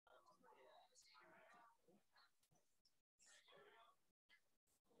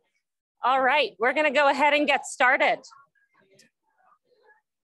All right, we're going to go ahead and get started.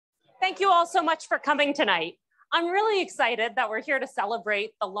 Thank you all so much for coming tonight. I'm really excited that we're here to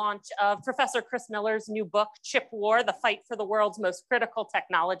celebrate the launch of Professor Chris Miller's new book, Chip War: The Fight for the World's Most Critical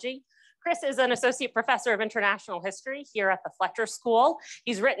Technology. Chris is an associate professor of international history here at the Fletcher School.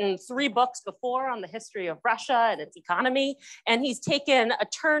 He's written 3 books before on the history of Russia and its economy, and he's taken a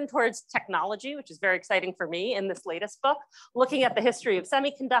turn towards technology, which is very exciting for me in this latest book, looking at the history of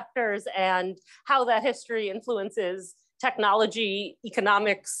semiconductors and how that history influences technology,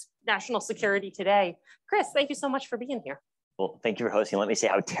 economics, national security today. Chris, thank you so much for being here. Well, thank you for hosting. Let me say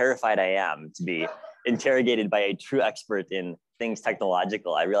how terrified I am to be interrogated by a true expert in things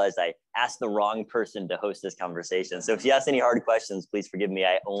technological. I realized I asked the wrong person to host this conversation. So if you ask any hard questions, please forgive me.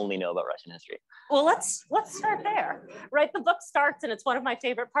 I only know about Russian history. Well, let's start there, right? The book starts, and it's one of my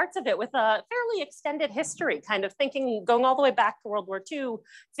favorite parts of it, with a fairly extended history, kind of going all the way back to World War II,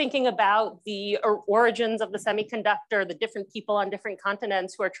 thinking about the origins of the semiconductor, the different people on different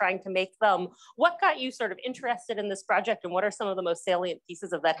continents who are trying to make them. What got you sort of interested in this project, and what are some of the most salient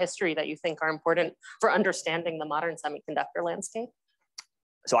pieces of that history that you think are important for understanding the modern semiconductor landscape?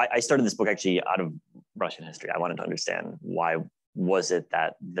 So I started this book actually out of Russian history. I wanted to understand why was it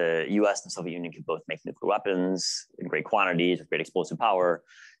that the US and the Soviet Union could both make nuclear weapons in great quantities with great explosive power.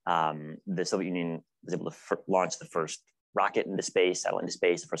 The Soviet Union was able to launch the first rocket into space, satellite into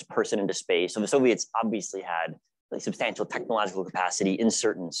space, the first person into space. So the Soviets obviously had really substantial technological capacity in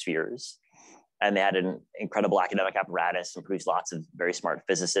certain spheres. And they had an incredible academic apparatus and produced lots of very smart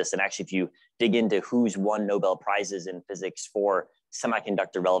physicists. And actually, if you dig into who's won Nobel Prizes in physics for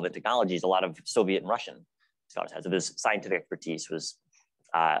semiconductor relevant technologies, a lot of Soviet and Russian scholars had. So this scientific expertise was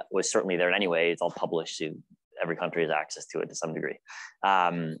certainly there. And anyway, it's all published, so every country has access to it to some degree.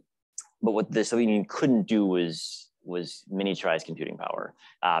 But what the Soviet Union couldn't do was miniaturize computing power.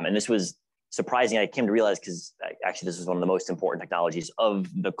 And this was surprising. I came to realize because actually this was one of the most important technologies of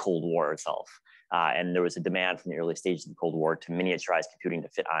the Cold War itself. And there was a demand from the early stages of the Cold War to miniaturize computing to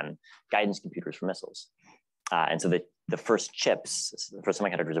fit on guidance computers for missiles. And so the first chips, the first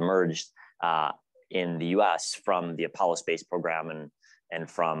semiconductors emerged in the US from the Apollo space program and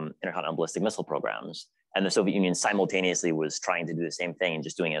from intercontinental ballistic missile programs. And the Soviet Union simultaneously was trying to do the same thing and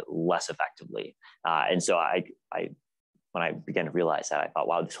just doing it less effectively. And so when I began to realize that, I thought,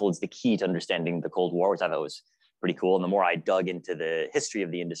 wow, this holds the key to understanding the Cold War, which I thought was pretty cool. And the more I dug into the history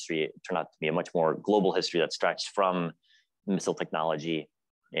of the industry, it turned out to be a much more global history that stretched from missile technology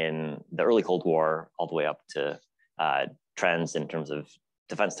in the early Cold War all the way up to trends in terms of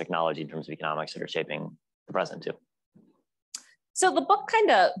defense technology, in terms of economics that are shaping the present too. So the book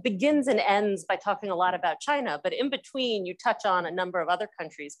kind of begins and ends by talking a lot about China, but in between you touch on a number of other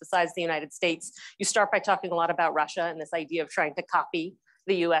countries besides the United States. You start by talking a lot about Russia and this idea of trying to copy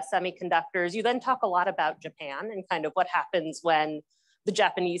the US semiconductors. You then talk a lot about Japan and kind of what happens when the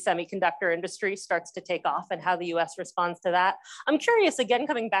Japanese semiconductor industry starts to take off and how the US responds to that. I'm curious, again,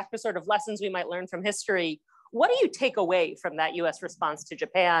 coming back to sort of lessons we might learn from history, what do you take away from that US response to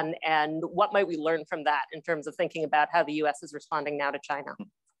Japan, and what might we learn from that in terms of thinking about how the US is responding now to China?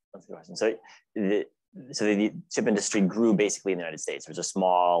 That's a good question. So the chip industry grew basically in the United States. There was a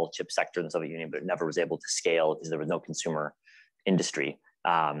small chip sector in the Soviet Union, but it never was able to scale because there was no consumer industry.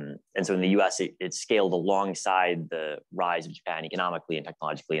 And so in the US, it scaled alongside the rise of Japan economically and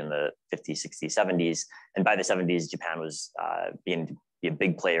technologically in the 50s, 60s, 70s. And by the 70s, Japan was beginning to be a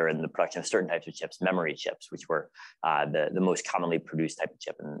big player in the production of certain types of chips, memory chips, which were the most commonly produced type of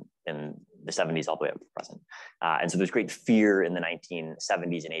chip in the 70s all the way up to the present. And so there's great fear in the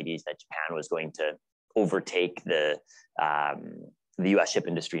 1970s and 80s that Japan was going to overtake the US chip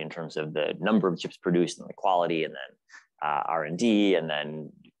industry in terms of the number of chips produced and the quality, and then R&D, and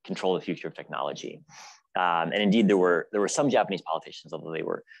then control the future of technology. And indeed, there were some Japanese politicians, although they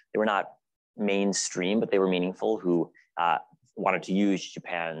were not mainstream, but they were meaningful, who wanted to use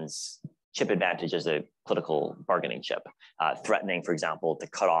Japan's chip advantage as a political bargaining chip, threatening, for example, to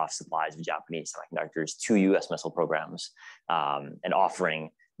cut off supplies of Japanese semiconductors to US missile programs, and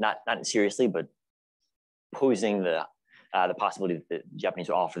offering, not seriously, but posing the possibility that the Japanese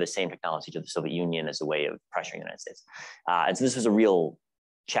would offer the same technology to the Soviet Union as a way of pressuring the United States. And so this was a real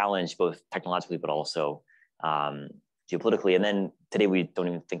challenge, both technologically, but also geopolitically. And then today we don't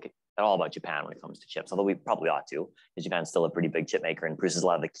even think at all about Japan when it comes to chips, although we probably ought to, because Japan's still a pretty big chip maker and produces a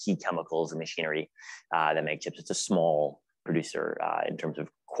lot of the key chemicals and machinery that make chips. It's a small producer in terms of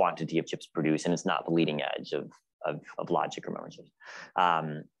quantity of chips produced, and it's not the leading edge of logic or memory chips.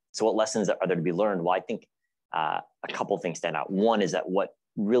 So what lessons are there to be learned? Well, I think a couple of things stand out. One is that what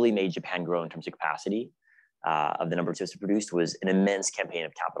really made Japan grow in terms of capacity of the number of chips produced was an immense campaign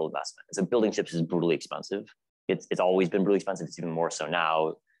of capital investment. So building chips is brutally expensive. It's always been brutally expensive. It's even more so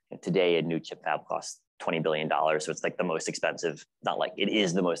now. And today, a new chip fab costs $20 billion. So it's like the most expensive, not like it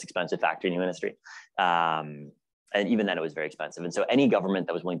is the most expensive factory in human history. And even then it was very expensive. And so any government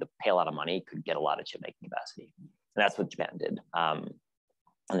that was willing to pay a lot of money could get a lot of chip making capacity. And that's what Japan did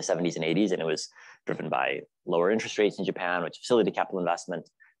in the 70s and 80s. And it was driven by lower interest rates in Japan, which facilitated capital investment.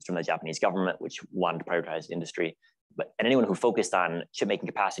 It's from the Japanese government, which wanted to prioritize industry. And anyone who focused on chip making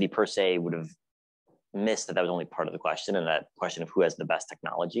capacity per se would have missed that was only part of the question. And that question of who has the best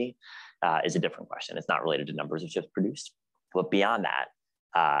technology is a different question. It's not related to numbers of chips produced. But beyond that,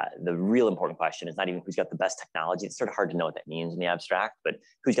 the real important question is not even who's got the best technology. It's sort of hard to know what that means in the abstract, but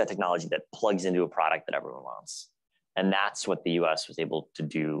who's got technology that plugs into a product that everyone wants. And that's what the US was able to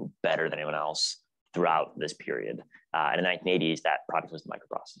do better than anyone else throughout this period. And in the 1980s, that product was the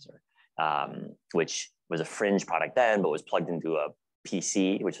microprocessor, which was a fringe product then, but was plugged into a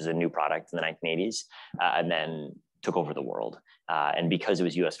PC, which was a new product in the 1980s, and then took over the world. And because it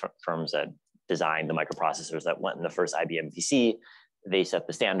was US firms that designed the microprocessors that went in the first IBM PC, they set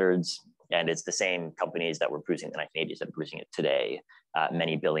the standards, and it's the same companies that were producing in the 1980s that are producing it today,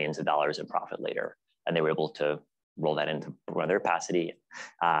 many billions of dollars in profit later. And they were able to roll that into run their capacity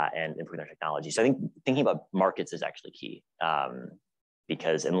and improve their technology. So I think thinking about markets is actually key,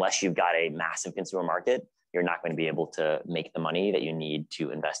 because unless you've got a massive consumer market, you're not going to be able to make the money that you need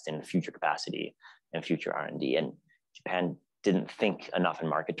to invest in future capacity and future R&D. And Japan didn't think enough in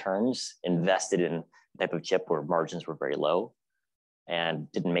market terms, invested in a type of chip where margins were very low,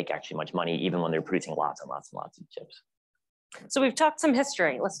 and didn't make actually much money, even when they were producing lots and lots and lots of chips. So we've talked some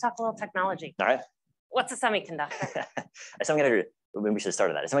history. Let's talk a little technology. All right. What's a semiconductor? A semiconductor, maybe we should start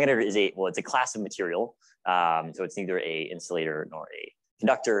with that. A semiconductor is it's a class of material. So it's neither a insulator nor a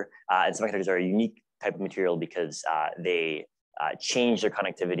conductor. And semiconductors are a unique type of material because they change their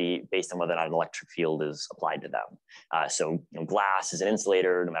conductivity based on whether or not an electric field is applied to them. So glass is an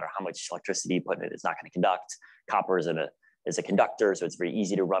insulator. No matter how much electricity you put in it, it's not going to conduct. Copper is a conductor, so it's very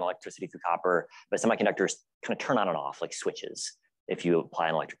easy to run electricity through copper. But semiconductors kind of turn on and off like switches if you apply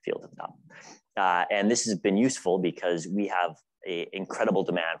an electric field to the top. And this has been useful because we have an incredible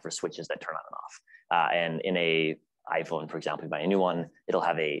demand for switches that turn on and off. And in a iPhone, for example, you buy a new one, it'll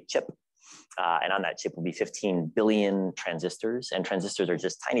have a chip. And on that chip will be 15 billion transistors. And transistors are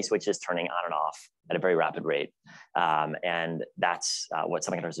just tiny switches turning on and off at a very rapid rate. And that's what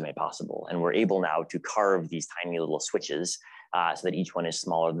semiconductors have made possible. And we're able now to carve these tiny little switches so that each one is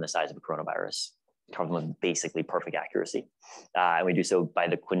smaller than the size of a coronavirus, carve them with basically perfect accuracy. And we do so by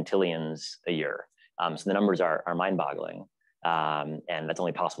the quintillions a year. So the numbers are mind-boggling. And that's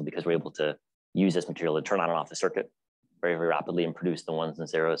only possible because we're able to use this material to turn on and off the circuit very, very rapidly and produce the ones and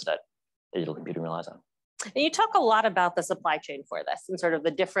zeros that digital computing relies on. And you talk a lot about the supply chain for this and sort of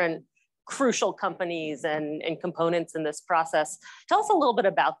the different crucial companies and components in this process. Tell us a little bit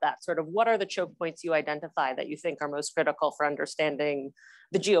about that. Sort of what are the choke points you identify that you think are most critical for understanding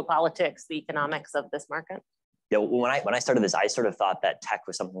the geopolitics, the economics of this market? Yeah, when I started this, I sort of thought that tech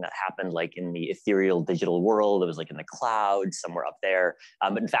was something that happened like in the ethereal digital world. It was like in the cloud, somewhere up there.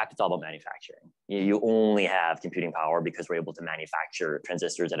 But in fact, it's all about manufacturing. You only have computing power because we're able to manufacture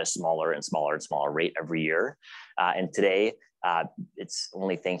transistors at a smaller and smaller and smaller rate every year. And today, it's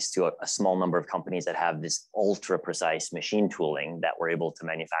only thanks to a small number of companies that have this ultra precise machine tooling that we're able to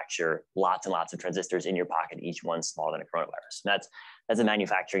manufacture lots and lots of transistors in your pocket, each one smaller than a coronavirus. And that's a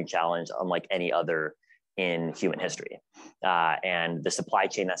manufacturing challenge unlike any other in human history. And the supply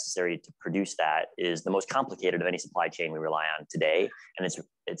chain necessary to produce that is the most complicated of any supply chain we rely on today. And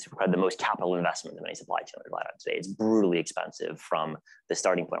it's required the most capital investment of any supply chain we rely on today. It's brutally expensive from the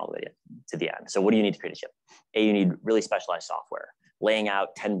starting point all the way to the end. So what do you need to create a chip? You need really specialized software. Laying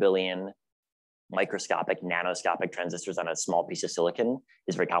out 10 billion microscopic, nanoscopic transistors on a small piece of silicon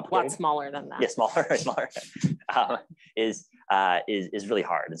is very complicated. A lot smaller than that. Yeah, smaller, is really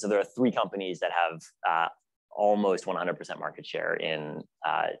hard. And so there are 3 companies that have almost 100% market share in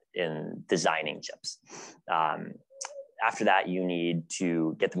designing chips. After that, you need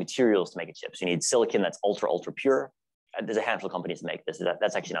to get the materials to make a chip. So you need silicon that's ultra, ultra pure. There's a handful of companies that make this.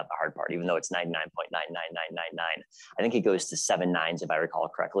 That's actually not the hard part, even though it's 99.99999. I think it goes to 7 nines, if I recall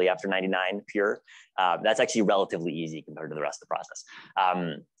correctly, after 99 pure. That's actually relatively easy compared to the rest of the process.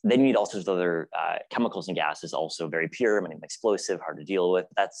 Then you need all sorts of other chemicals and gases, also very pure, many of them explosive, hard to deal with.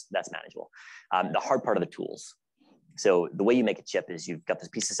 That's manageable. The hard part of the tools. So the way you make a chip is you've got this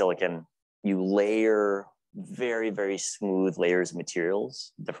piece of silicon, you layer very, very smooth layers of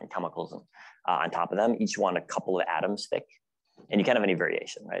materials, different chemicals on top of them, each one a couple of atoms thick. And you can't have any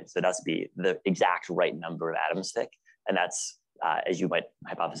variation, right? So it has to be the exact right number of atoms thick. And that's, as you might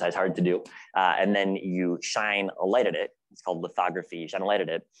hypothesize, hard to do. And then you shine a light at it. It's called lithography. You shine a light at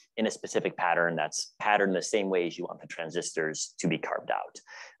it in a specific pattern that's patterned the same way as you want the transistors to be carved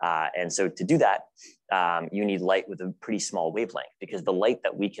out. And so to do that, you need light with a pretty small wavelength, because the light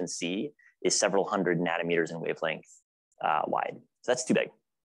that we can see is several hundred nanometers in wavelength wide. So that's too big.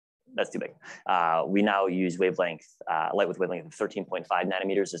 That's too big. We now use wavelength, light with wavelength of 13.5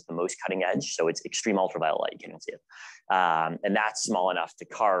 nanometers is the most cutting edge. So it's extreme ultraviolet light, you can't even see it. And that's small enough to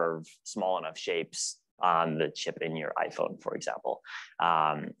carve small enough shapes on the chip in your iPhone, for example.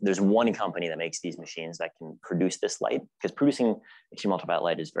 There's one company that makes these machines that can produce this light, because producing extreme ultraviolet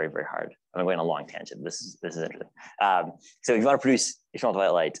light is very, very hard. I'm going on a long tangent. This is interesting. So if you want to produce extreme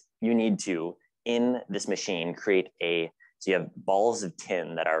ultraviolet light, you need to, in this machine, create so you have balls of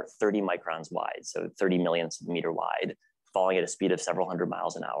tin that are 30 microns wide, so 30 millionths of a meter wide, falling at a speed of several hundred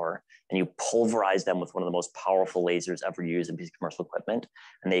miles an hour. And you pulverize them with one of the most powerful lasers ever used in a piece of commercial equipment.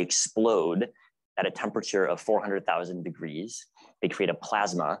 And they explode at a temperature of 400,000 degrees. They create a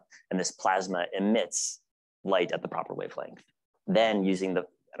plasma, and this plasma emits light at the proper wavelength. Then using the,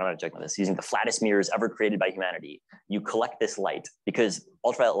 I don't want to joke about this, using the flattest mirrors ever created by humanity, you collect this light, because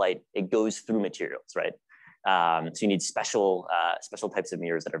ultraviolet light, it goes through materials, right? So you need special types of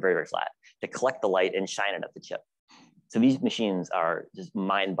mirrors that are very, very flat to collect the light and shine it at the chip. So these machines are just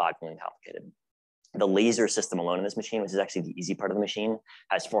mind-bogglingly complicated. The laser system alone in this machine, which is actually the easy part of the machine,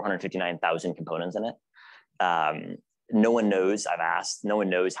 has 459,000 components in it. No one knows, I've asked, no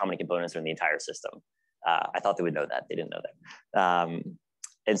one knows how many components are in the entire system. I thought they would know that, they didn't know that.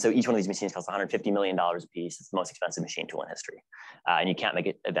 And so each one of these machines costs $150 million a piece. It's the most expensive machine tool in history. And you can't make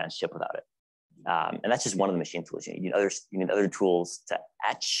an advanced chip without it. And that's just one of the machine tools. You need other tools to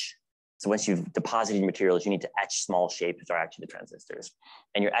etch. So once you've deposited materials, you need to etch small shapes, which are actually the transistors.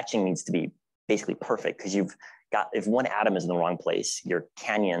 And your etching needs to be basically perfect, because you've got, if one atom is in the wrong place, your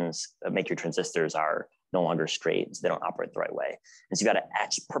canyons that make your transistors are no longer straight, so they don't operate the right way. And so you've got to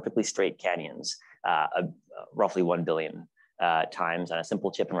etch perfectly straight canyons, roughly 1 billion times on a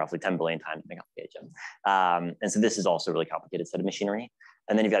simple chip, and roughly 10 billion times to make a complicated chip. And so this is also a really complicated set of machinery.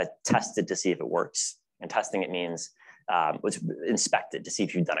 And then you've got to test it to see if it works. And testing it means inspect it to see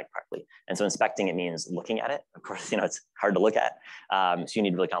if you've done it correctly. And so inspecting it means looking at it. Of course, it's hard to look at. So you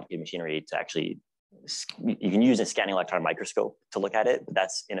need really complicated machinery to actually, you can use a scanning electron microscope to look at it, but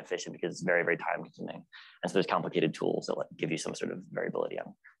that's inefficient because it's very, very time consuming. And so there's complicated tools that give you some sort of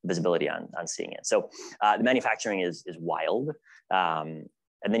visibility on seeing it. So the manufacturing is wild. And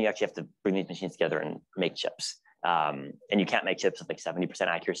then you actually have to bring these machines together and make chips. And you can't make chips with like 70%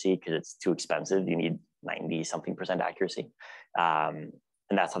 accuracy because it's too expensive. You need 90-something% accuracy. And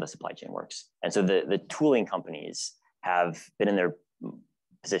that's how the supply chain works. And so the tooling companies have been in their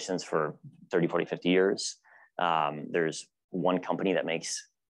positions for 30, 40, 50 years. There's one company that makes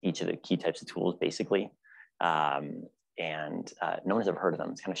each of the key types of tools, basically. And no one's ever heard of them.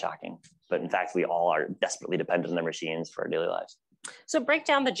 It's kind of shocking. But in fact, we all are desperately dependent on their machines for our daily lives. So break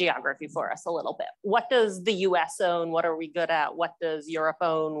down the geography for us a little bit. What does the US own? What are we good at? What does Europe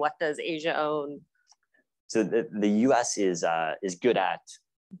own? What does Asia own? So the US is good at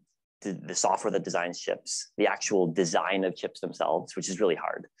the software that designs chips, the actual design of chips themselves, which is really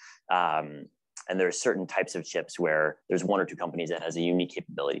hard. And there are certain types of chips where there's one or two companies that has a unique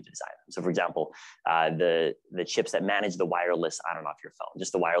capability to design them. So for example, the chips that manage the wireless on and off your phone,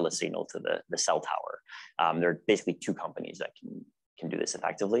 just the wireless signal to the cell tower. There are basically two companies that can do this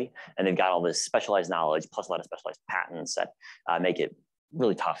effectively. And they've got all this specialized knowledge, plus a lot of specialized patents that make it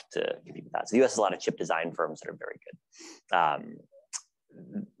really tough to compete with that. So the US has a lot of chip design firms that are very good.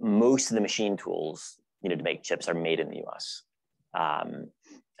 Most of the machine tools needed to make chips are made in the US.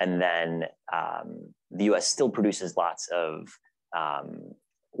 And then the US still produces lots of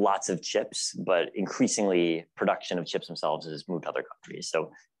chips, but increasingly production of chips themselves has moved to other countries.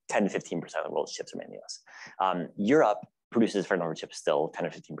 So 10 to 15% of the world's chips are made in the US. Europe produces a fair number of chips still, 10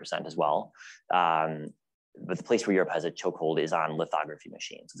 to 15% as well. But the place where Europe has a chokehold is on lithography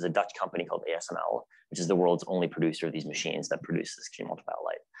machines. There's a Dutch company called ASML, which is the world's only producer of these machines that produce extreme ultraviolet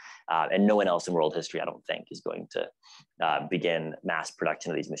light. And no one else in world history, I don't think, is going to begin mass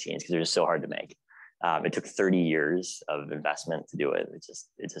production of these machines because they're just so hard to make. It took 30 years of investment to do it.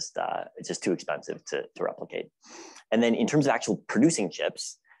 It's just too expensive to replicate. And then in terms of actual producing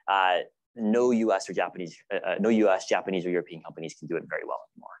chips, no US, Japanese, or European companies can do it very well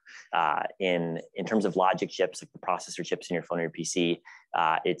anymore. In terms of logic chips, like the processor chips in your phone or your PC,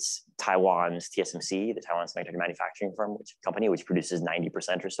 it's Taiwan's TSMC, the Taiwan Semiconductor Manufacturing Company, which produces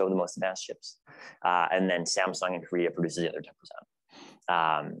 90% or so of the most advanced chips. And then Samsung in Korea produces the other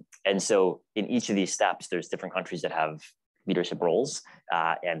 10%. And so in each of these steps, there's different countries that have leadership roles,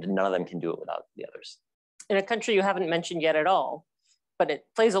 and none of them can do it without the others. In a country you haven't mentioned yet at all, but it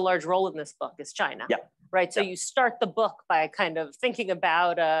plays a large role in this book, is China. Yeah. Right. So you start the book by kind of thinking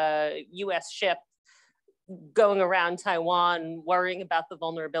about a US ship going around Taiwan, worrying about the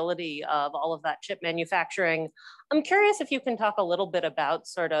vulnerability of all of that chip manufacturing. I'm curious if you can talk a little bit about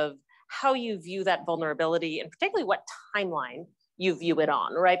sort of how you view that vulnerability and particularly what timeline you view it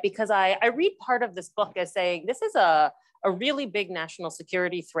on, right? Because I read part of this book as saying this is a really big national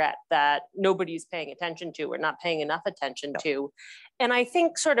security threat that nobody's paying attention to or not paying enough attention to. And I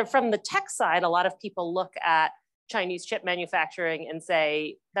think sort of from the tech side, a lot of people look at Chinese chip manufacturing and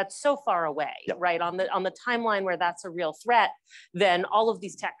say, that's so far away, right? On the timeline where that's a real threat, then all of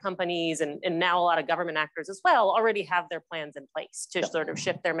these tech companies and now a lot of government actors as well already have their plans in place to sort of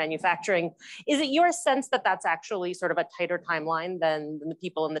shift their manufacturing. Is it your sense that that's actually sort of a tighter timeline than the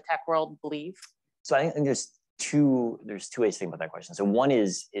people in the tech world believe? So I think there's two ways to think about that question. So one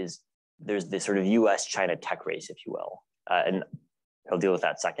is there's this sort of US-China tech race, if you will. And I'll deal with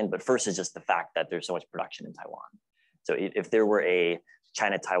that second. But first is just the fact that there's so much production in Taiwan. So if there were a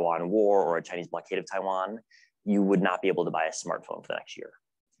China-Taiwan war or a Chinese blockade of Taiwan, you would not be able to buy a smartphone for the next year.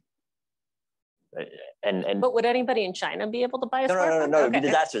 But would anybody in China be able to buy a smartphone? No, it'd be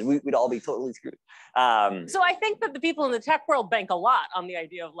disastrous. We'd all be totally screwed. So I think that the people in the tech world bank a lot on the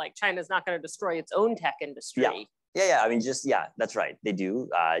idea of like China's not going to destroy its own tech industry. Yeah. I mean, that's right. They do.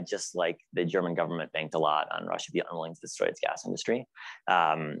 Just like the German government banked a lot on Russia being unwilling to destroy its gas industry.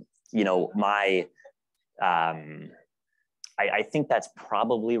 You know, I think that's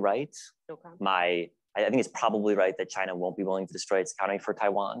probably right. Okay. I think it's probably right that China won't be willing to destroy its economy for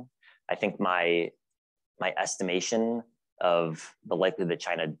Taiwan. I think my estimation of the likelihood that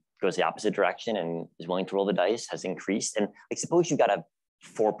China goes the opposite direction and is willing to roll the dice has increased. And like, suppose you've got a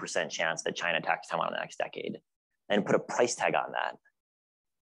 4% chance that China attacks Taiwan in the next decade, and put a price tag on that.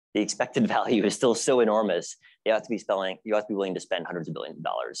 The expected value is still so enormous. You have to be willing to spend hundreds of billions of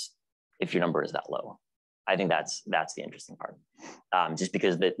dollars if your number is that low. I think that's the interesting part. Just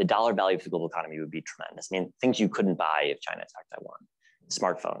because the dollar value of the global economy would be tremendous. I mean, things you couldn't buy if China attacked Taiwan.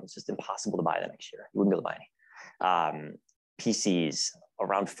 Smartphones, just impossible to buy the next year. You wouldn't be able to buy any. PCs,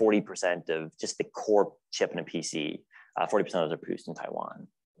 around 40% of just the core chip in a PC, 40% of those are produced in Taiwan.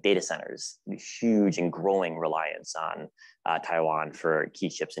 Data centers, huge and growing reliance on Taiwan for key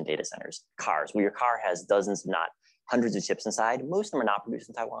chips in data centers. Cars, well, your car has dozens, if not hundreds of chips inside. Most of them are not produced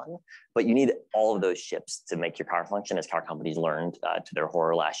in Taiwan, but you need all of those chips to make your car function, as car companies learned to their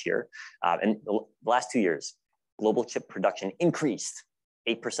horror last year. And the last 2 years, global chip production increased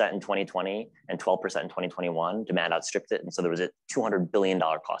 8% in 2020 and 12% in 2021. Demand outstripped it. And so there was a $200 billion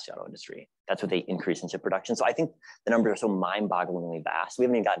cost to the auto industry. That's what they increased in chip production. So I think the numbers are so mind-bogglingly vast. We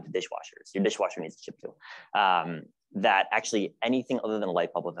haven't even gotten to dishwashers. Your dishwasher needs a chip too. That actually anything other than a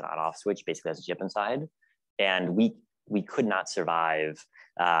light bulb with an on-off switch basically has a chip inside. And we could not survive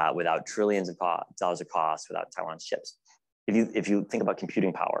without trillions of dollars of cost without Taiwan's chips. If you think about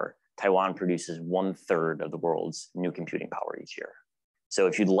computing power, Taiwan produces 1/3 of the world's new computing power each year. So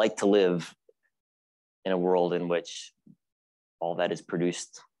if you'd like to live in a world in which all that is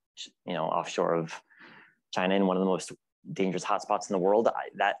produced, offshore of China in one of the most dangerous hotspots in the world,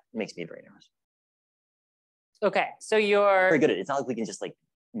 that makes me very nervous. Okay, so you're very good at it. It's not like we can just like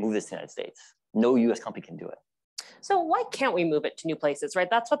move this to the United States. No U.S. company can do it. So why can't we move it to new places, right?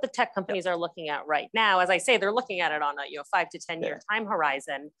 That's what the tech companies are looking at right now. As I say, they're looking at it on a 5 to 10 year time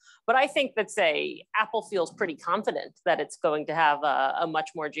horizon. But I think that, say, Apple feels pretty confident that it's going to have a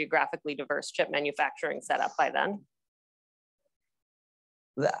much more geographically diverse chip manufacturing setup by then.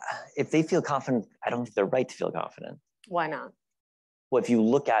 If they feel confident, I don't think they're right to feel confident. Why not? Well, if you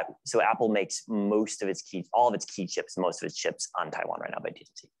look at, so Apple makes all of its key chips, most of its chips on Taiwan right now by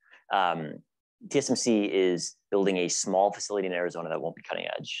TSMC. TSMC is building a small facility in Arizona that won't be cutting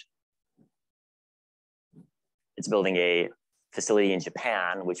edge. It's building a facility in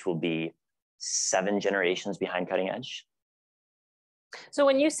Japan, which will be 7 generations behind cutting edge. So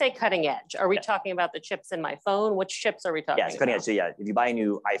when you say cutting edge, are we talking about the chips in my phone? Which chips are we talking about? Yeah, it's cutting edge. So if you buy a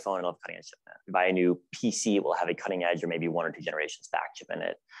new iPhone, it'll have cutting edge chip in it. If you buy a new PC, it will have a cutting edge or maybe 1 or 2 generations back chip in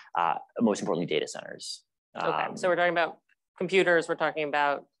it. Most importantly, data centers. Okay, so we're talking about computers, we're talking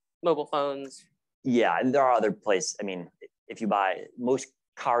about mobile phones. Yeah, and there are other places. I mean, if you buy most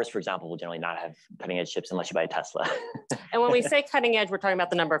cars, for example, will generally not have cutting edge chips unless you buy a Tesla. And when we say cutting edge, we're talking about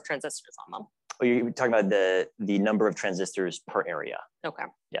the number of transistors on them. Oh, you're talking about the number of transistors per area. Okay.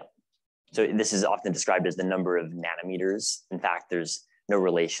 Yeah. So this is often described as the number of nanometers. In fact, there's no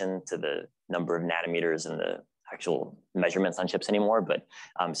relation to the number of nanometers in the actual measurements on chips anymore. But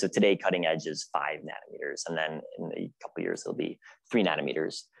so today, cutting edge is 5 nanometers. And then in a couple of years, it'll be 3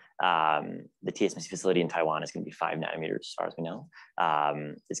 nanometers. The TSMC facility in Taiwan is going to be 5 nanometers, as far as we know.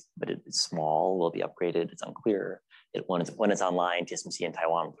 But it's small, will be upgraded. It's unclear. When it's online, TSMC in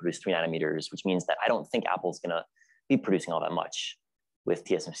Taiwan will produce 3 nanometers, which means that I don't think Apple's going to be producing all that much with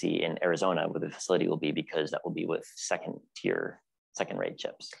TSMC in Arizona, where the facility will be, because that will be with second-rate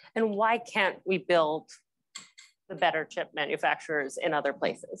chips. And why can't we build the better chip manufacturers in other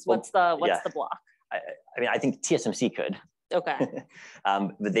places? What's the block? I mean, I think TSMC could. Okay.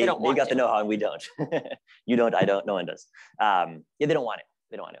 But they got the know-how and we don't. You don't, I don't, no one does. Yeah, they don't want it.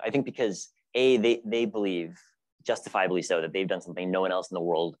 They don't want it. I think because they believe, justifiably so, that they've done something no one else in the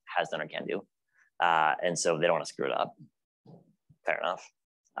world has done or can do. And so they don't want to screw it up. Fair enough.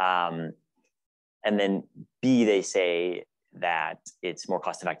 And then B, they say that it's more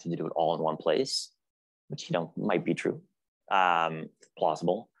cost effective to do it all in one place, which might be true,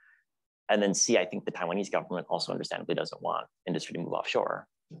 plausible. And then C, I think the Taiwanese government also understandably doesn't want industry to move offshore.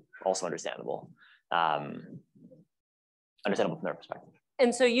 Also understandable. Understandable from their perspective.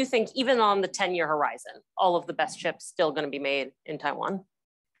 And so you think even on the 10-year horizon, all of the best chips still going to be made in Taiwan?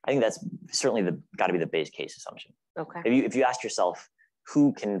 I think that's certainly got to be the base case assumption. Okay. If you ask yourself,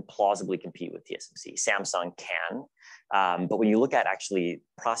 who can plausibly compete with TSMC? Samsung can, but when you look at actually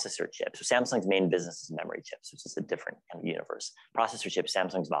processor chips, so Samsung's main business is memory chips, which is a different kind of universe. Processor chips,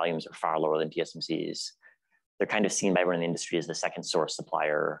 Samsung's volumes are far lower than TSMC's. They're kind of seen by everyone in the industry as the second source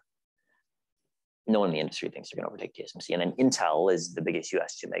supplier. No one in the industry thinks they're going to overtake TSMC. And then Intel is the biggest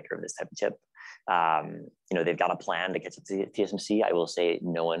US chip maker of this type of chip. They've got a plan to catch up to TSMC. I will say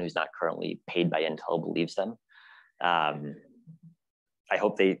no one who's not currently paid by Intel believes them. I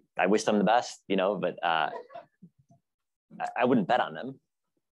wish them the best, but I wouldn't bet on them.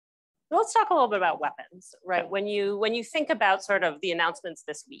 Let's talk a little bit about weapons, right? When you think about sort of the announcements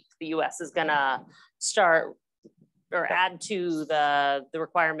this week, the US is gonna start or add to the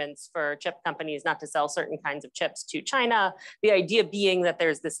requirements for chip companies not to sell certain kinds of chips to China. The idea being that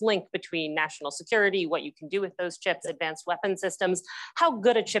there's this link between national security, what you can do with those chips, advanced weapon systems. How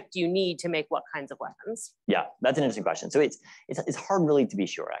good a chip do you need to make what kinds of weapons? Yeah, that's an interesting question. So it's hard really to be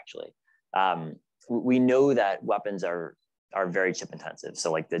sure, actually. We know that weapons are very chip intensive. So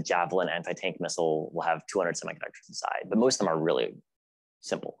like the Javelin anti-tank missile will have 200 semiconductors inside, but most of them are really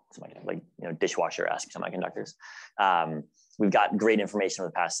simple, like dishwasher-esque semiconductors. We've got great information over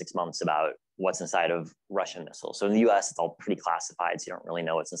the past 6 months about what's inside of Russian missiles. So in the US, it's all pretty classified, so you don't really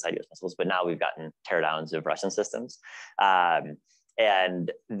know what's inside US missiles, but now we've gotten teardowns of Russian systems.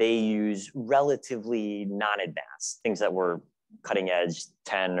 And they use relatively non-advanced, things that were cutting edge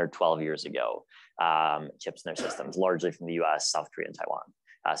 10 or 12 years ago, chips in their systems, largely from the US, South Korea, and Taiwan.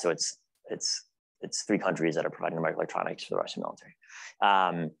 So it's 3 countries that are providing the microelectronics for the Russian military.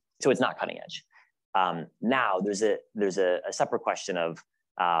 So it's not cutting edge. Now there's a separate question of,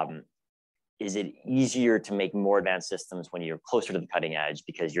 is it easier to make more advanced systems when you're closer to the cutting edge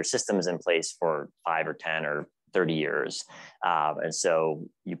because your system is in place for 5 or 10 or 30 years. And so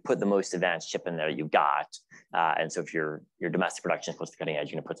you put the most advanced chip in there you've got. And so if your domestic production is close to the cutting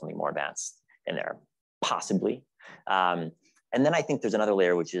edge, you're gonna put something more advanced in there, possibly. And then I think there's another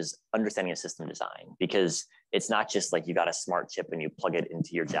layer, which is understanding a system design, because it's not just like you got a smart chip and you plug it into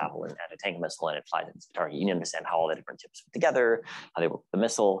your Javelin and a tank missile and it flies into the target. You need to understand how all the different chips fit together, how they work with the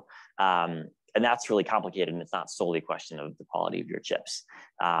missile. And that's really complicated, and it's not solely a question of the quality of your chips.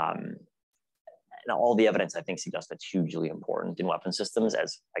 And all the evidence, I think, suggests that's hugely important in weapon systems,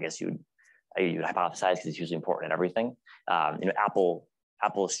 as I guess you would hypothesize, because it's hugely important in everything.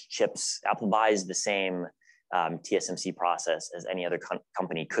 Apple's chips, Apple buys the same TSMC process as any other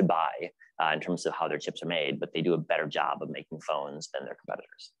company could buy in terms of how their chips are made, but they do a better job of making phones than their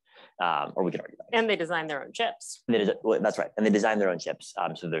competitors. Or we could argue that. And they design their own chips. That's right. And they design their own chips.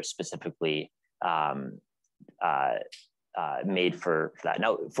 So they're specifically made for that.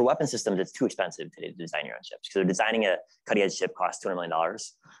 Now, for weapon systems, it's too expensive today to design your own chips, because they're designing a cutting edge chip costs $200 million.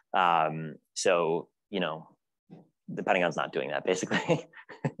 So, the Pentagon's not doing that, basically.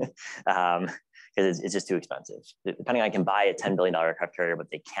 Because it's just too expensive. The Pentagon can buy a $10 billion aircraft carrier, but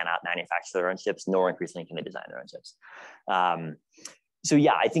they cannot manufacture their own chips, nor increasingly can they design their own chips. So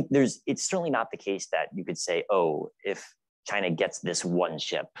yeah, I think it's certainly not the case that you could say, oh, if China gets this one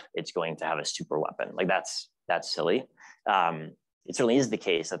chip, it's going to have a super weapon. Like that's silly. it certainly is the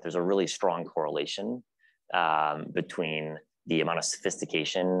case that there's a really strong correlation between the amount of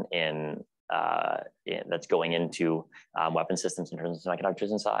sophistication that's going into weapon systems in terms of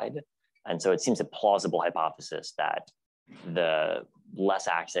semiconductors inside. And so it seems a plausible hypothesis that the less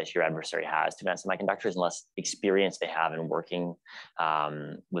access your adversary has to advanced semiconductors and less experience they have in working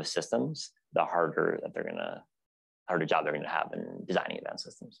with systems, the harder job they're going to have in designing advanced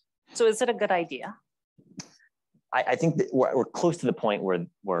systems. So is it a good idea? I think that we're close to the point where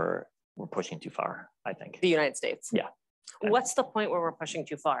we're pushing too far, I think. The United States? Yeah. What's the point where we're pushing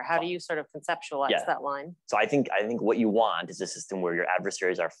too far? How do you sort of conceptualize that line? So I think what you want is a system where your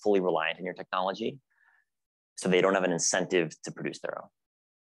adversaries are fully reliant on your technology, so they don't have an incentive to produce their own.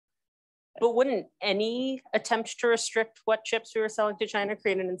 But wouldn't any attempt to restrict what chips we were selling to China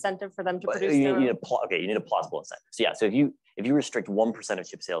create an incentive for them to produce their own? You need a plausible incentive. So yeah, so if you restrict 1% of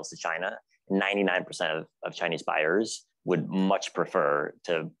chip sales to China, 99% of Chinese buyers would much prefer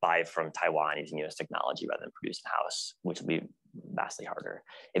to buy from Taiwan using US technology rather than produce in-house, which will be vastly harder.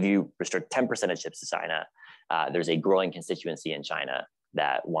 If you restrict 10% of chips to China, there's a growing constituency in China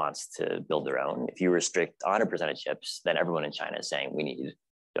that wants to build their own. If you restrict 100% of chips, then everyone in China is saying we need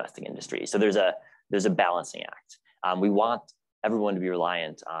domestic industry. So there's a balancing act. We want everyone to be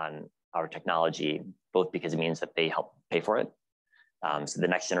reliant on our technology, both because it means that they help pay for it. So the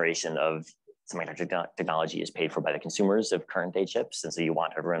next generation of semiconductor technology is paid for by the consumers of current day chips. And so you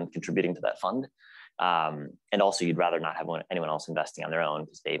want everyone contributing to that fund. And also you'd rather not have anyone else investing on their own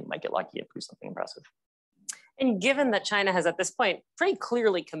because they might get lucky and produce something impressive. And given that China has at this point pretty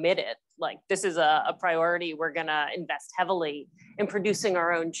clearly committed, like this is a priority, we're gonna invest heavily in producing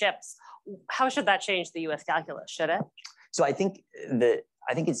our own chips. How should that change the US calculus, should it? So I think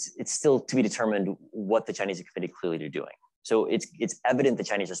it's still to be determined what the Chinese are committed clearly to doing. So it's evident the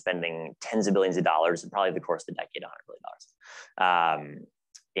Chinese are spending tens of billions of dollars and probably the course of the decade, $100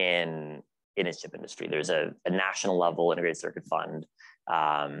 billion in its chip industry. There's a national level integrated circuit fund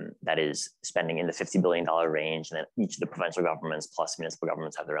that is spending in the $50 billion range, and then each of the provincial governments plus municipal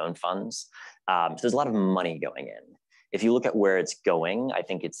governments have their own funds. So there's a lot of money going in. If you look at where it's going, I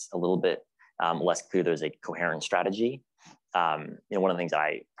think it's a little bit less clear there's a coherent strategy. One of the things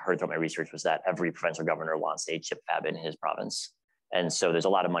I heard through my research was that every provincial governor wants a chip fab in his province. And so there's a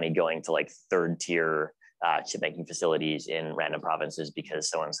lot of money going to like third tier chip making facilities in random provinces because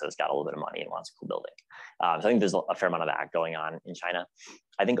so-and-so's got a little bit of money and wants a cool building. So I think there's a fair amount of that going on in China.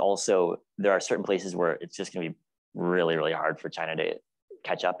 I think also there are certain places where it's just gonna be really, really hard for China to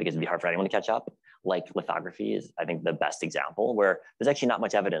catch up because it'd be hard for anyone to catch up. Like lithography is, I think, the best example where there's actually not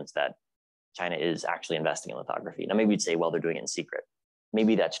much evidence that China is actually investing in lithography. Now, maybe we'd say, well, they're doing it in secret.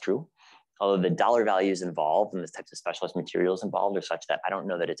 Maybe that's true. Although the dollar values involved and the types of specialist materials involved are such that I don't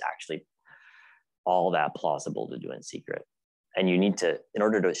know that it's actually all that plausible to do in secret. And you need to, in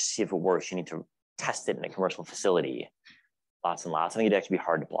order to see if it works, you need to test it in a commercial facility, lots and lots. I think it'd actually be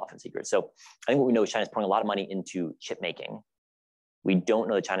hard to pull off in secret. So I think what we know is China's pouring a lot of money into chip making. We don't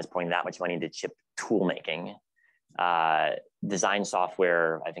know that China's pouring that much money into chip tool making. Design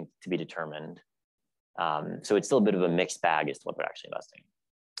software, I think, to be determined. So it's still a bit of a mixed bag as to what they're actually investing in.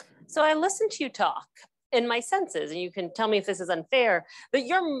 So I listened to you talk, and my sense is, and you can tell me if this is unfair, that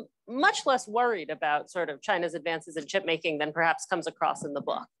you're much less worried about sort of China's advances in chip making than perhaps comes across in the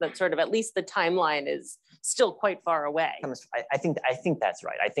book, that sort of at least the timeline is still quite far away. I think that's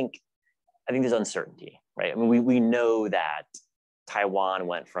right. I think there's uncertainty, right? I mean, we know that Taiwan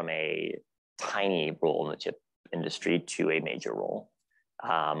went from a tiny role in the chip industry to a major role.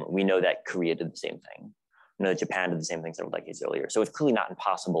 We know that Korea did the same thing. We know that Japan did the same thing several decades earlier. So it's clearly not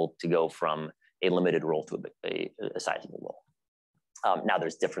impossible to go from a limited role to a sizable role. Now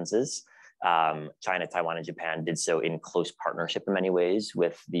there's differences. China, Taiwan, and Japan did so in close partnership in many ways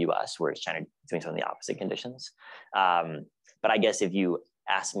with the US, whereas China doing so in the opposite conditions. But I guess if you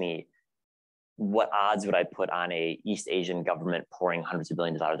ask me, what odds would I put on a East Asian government pouring hundreds of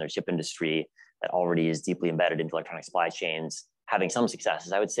billions of dollars in their chip industry that already is deeply embedded into electronic supply chains, having some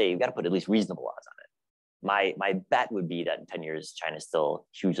successes? I would say you've got to put at least reasonable odds on it. My bet would be that in 10 years, China is still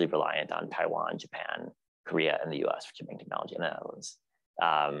hugely reliant on Taiwan, Japan, Korea, and the US for chipping technology in the Netherlands.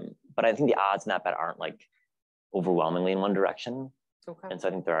 But I think the odds in that bet aren't like overwhelmingly in one direction. Okay. And so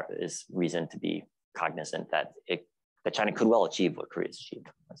I think there is reason to be cognizant that China could well achieve what Korea's achieved.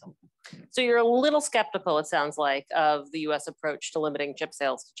 So you're a little skeptical, it sounds like, of the US approach to limiting chip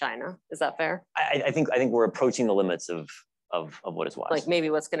sales to China. Is that fair? I think we're approaching the limits of what is wise. Like maybe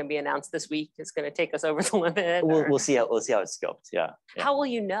what's going to be announced this week is going to take us over the limit. We'll see how it's scoped. Yeah. How will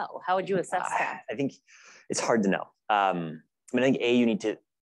you know? How would you assess that? I think it's hard to know. I think you need to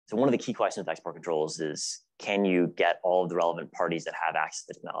So one of the key questions with export controls is, can you get all of the relevant parties that have access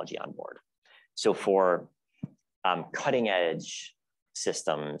to technology on board? So for cutting edge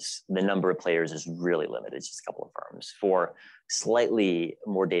systems, the number of players is really limited. It's just a couple of firms. For slightly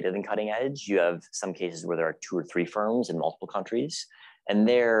more data than cutting edge, you have some cases where there are 2 or 3 firms in multiple countries. And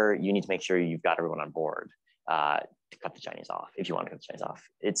there you need to make sure you've got everyone on board to cut the Chinese off, if you want to cut the Chinese off.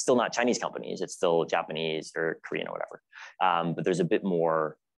 It's still not Chinese companies, it's still Japanese or Korean or whatever. But there's a bit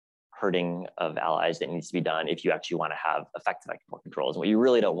more herding of allies that needs to be done if you actually want to have effective export controls. And what you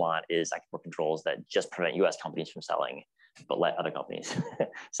really don't want is export controls that just prevent US companies from selling, but let other companies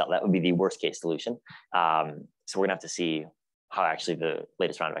sell. That would be the worst case solution. So we're gonna have to see how actually the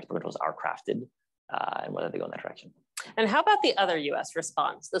latest round of export controls are crafted and whether they go in that direction. And how about the other US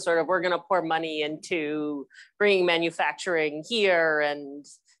response? The sort of, we're gonna pour money into bringing manufacturing here and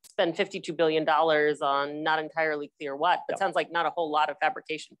spend $52 billion on not entirely clear what, but sounds like not a whole lot of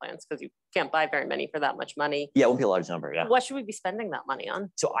fabrication plants because you can't buy very many for that much money. Yeah, it won't be a large number, yeah. What should we be spending that money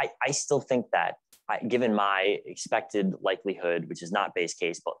on? So I still think that given my expected likelihood, which is not base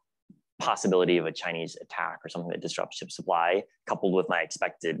case, but possibility of a Chinese attack or something that disrupts chip supply, coupled with my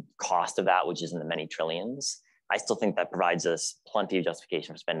expected cost of that, which is in the many trillions, I still think that provides us plenty of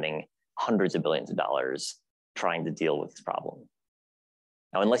justification for spending hundreds of billions of dollars trying to deal with this problem.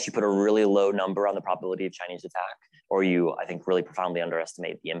 Now, unless you put a really low number on the probability of Chinese attack, or you, I think, really profoundly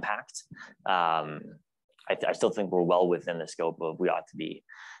underestimate the impact, I still think we're well within the scope of we ought to be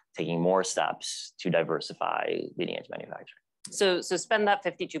taking more steps to diversify leading edge manufacturing. So spend that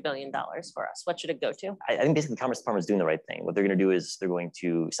 $52 billion for us. What should it go to? I think basically the Commerce Department is doing the right thing. What they're going to do is they're going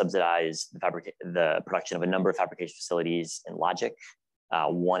to subsidize the production of a number of fabrication facilities in logic,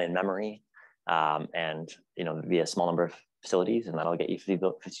 1 in memory, and be a small number of facilities, and that'll get you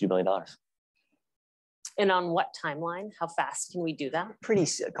 $52 billion. And on what timeline? How fast can we do that?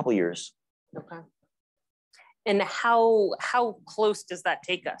 A couple of years. Okay. And how close does that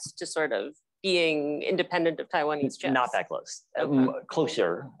take us to sort of being independent of Taiwanese chips? Not that close. Okay.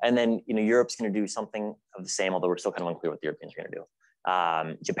 Closer. And then Europe's going to do something of the same, although we're still kind of unclear what the Europeans are going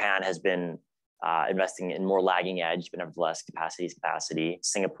to do. Japan has been investing in more lagging edge, but nevertheless, capacity is capacity.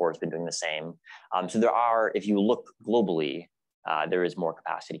 Singapore has been doing the same. So there are, if you look globally, there is more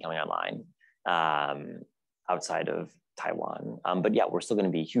capacity coming online outside of Taiwan. But yeah, we're still going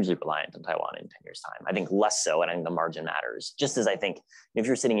to be hugely reliant on Taiwan in 10 years' time. I think less so, and I think the margin matters. Just as I think if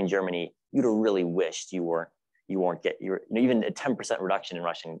you're sitting in Germany, you'd have really wished you weren't even a 10% reduction in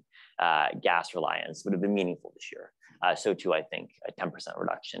Russian gas reliance would have been meaningful this year. So too, I think a 10%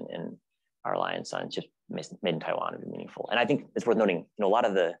 reduction in our reliance on chips made in Taiwan would be meaningful. And I think it's worth noting, a lot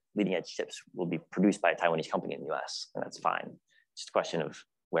of the leading edge chips will be produced by a Taiwanese company in the US, and that's fine. It's just a question of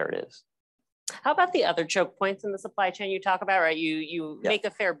where it is. How about the other choke points in the supply chain you talk about, right? You make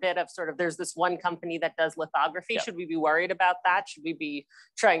a fair bit of sort of, there's this one company that does lithography. Should we be worried about that? Should we be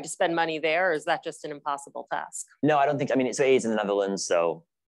trying to spend money there? Or is that just an impossible task? No, I don't think, so A is in the Netherlands, so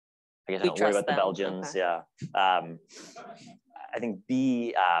I guess I don't worry about the Belgians, okay. Yeah. I think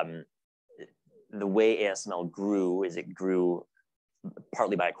B, the way ASML grew is it grew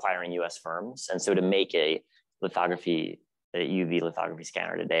partly by acquiring US firms. And so to make a UV lithography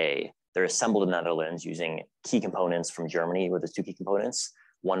scanner today, they're assembled in the Netherlands using key components from Germany, where there's 2 key components,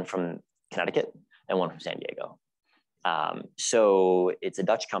 one from Connecticut and one from San Diego. So it's a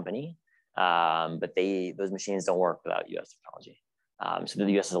Dutch company, but those machines don't work without US technology. So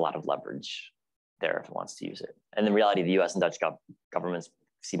the US has a lot of leverage there if it wants to use it. And the reality, the US and Dutch governments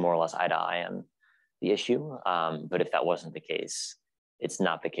see more or less eye to eye on the issue. But if that wasn't the case, it's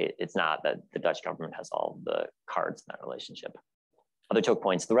not that the Dutch government has all the cards in that relationship. Other choke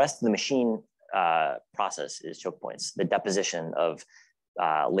points, the rest of the machine process is choke points. The deposition of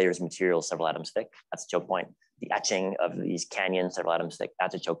layers of material several atoms thick, that's a choke point. The etching of these canyons several atoms thick,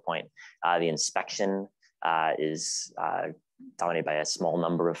 that's a choke point. The inspection is dominated by a small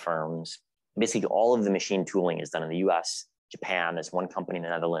number of firms. Basically, all of the machine tooling is done in the US, Japan, there's one company in the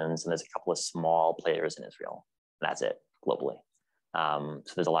Netherlands, and there's a couple of small players in Israel. And that's it globally.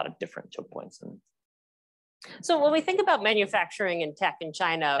 So there's a lot of different choke points. So when we think about manufacturing and tech in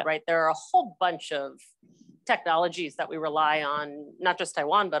China, right, there are a whole bunch of technologies that we rely on, not just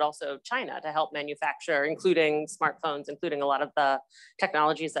Taiwan, but also China to help manufacture, including smartphones, including a lot of the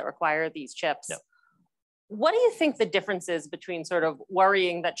technologies that require these chips. Yep. What do you think the difference is between sort of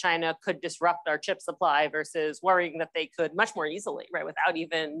worrying that China could disrupt our chip supply versus worrying that they could much more easily, right, without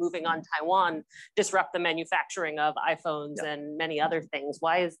even moving on Taiwan, disrupt the manufacturing of iPhones and many other things?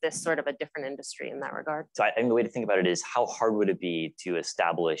 Why is this sort of a different industry in that regard? So I think the way to think about it is how hard would it be to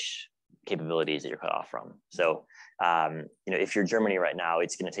establish capabilities that you're cut off from. So, if you're Germany right now,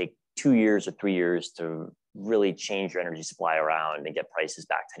 it's going to take 2 years or 3 years to really change your energy supply around and get prices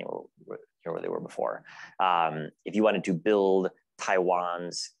back to where they were before. If you wanted to build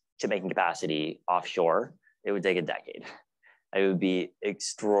Taiwan's chip making capacity offshore, it would take a decade. It would be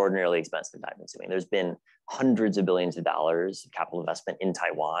extraordinarily expensive, time consuming. There's been hundreds of billions of dollars of capital investment in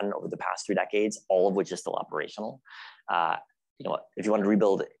Taiwan over the past 3 decades, all of which is still operational. If you want to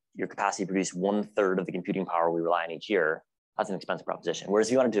rebuild your capacity to produce 1/3 of the computing power we rely on each year, that's an expensive proposition. Whereas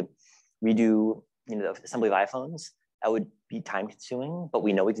if you wanted to redo, the assembly of iPhones, that would be time consuming, but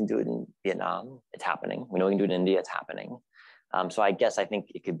we know we can do it in Vietnam. It's happening. We know we can do it in India. It's happening. So I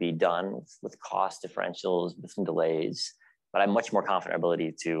think it could be done with cost differentials, with some delays, but I'm much more confident in our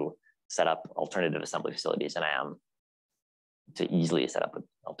ability to set up alternative assembly facilities than I am to easily set up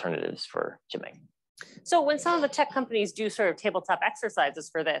alternatives for chip making. So when some of the tech companies do sort of tabletop exercises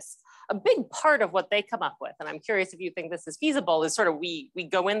for this, a big part of what they come up with, and I'm curious if you think this is feasible, is sort of we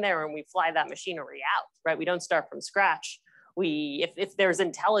go in there and we fly that machinery out, right? We don't start from scratch. If there's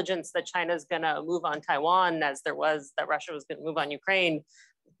intelligence that China's going to move on Taiwan, as there was that Russia was going to move on Ukraine,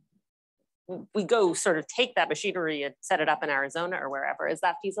 we go sort of take that machinery and set it up in Arizona or wherever. Is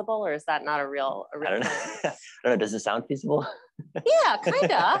that feasible, or is that not a real I don't know. I don't know. Does it sound feasible? Yeah,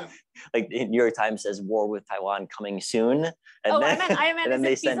 kind of. Like the New York Times says, war with Taiwan coming soon. And I meant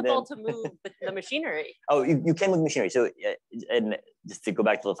is it feasible to move the machinery? Oh, you can move machinery. So, and just to go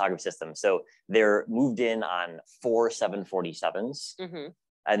back to the lithography system. So they're moved in on 4 747s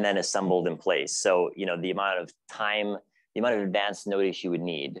and then assembled in place. So, the amount of time, the amount of advanced notice you would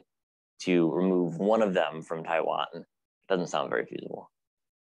need to remove one of them from Taiwan doesn't sound very feasible.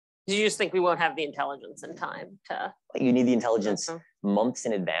 Do you just think we won't have the intelligence in time to? You need the intelligence months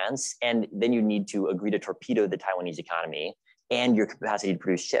in advance, and then you need to agree to torpedo the Taiwanese economy and your capacity to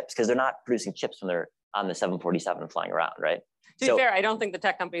produce chips, because they're not producing chips when they're on the 747 flying around, right? To be fair, I don't think the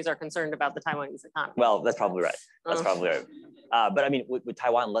tech companies are concerned about the Taiwanese economy. Well, that's probably right. That's probably right. But I mean, would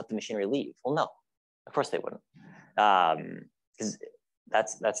Taiwan let the machinery leave? Well, no, of course they wouldn't, because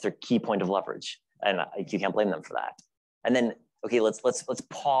that's their key point of leverage, and you can't blame them for that. And then, okay, let's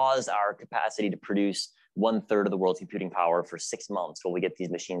pause our capacity to produce 1/3 of the world's computing power for 6 months while we get these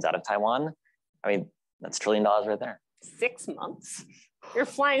machines out of Taiwan. I mean, that's $1 trillion right there. 6 months? You're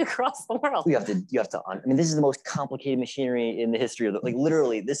flying across the world. You have to. I mean, this is the most complicated machinery in the history of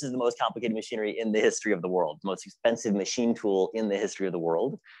literally, this is the most complicated machinery in the history of the world, the most expensive machine tool in the history of the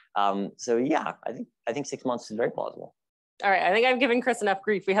world. So yeah, I think 6 months is very plausible. All right, I think I've given Chris enough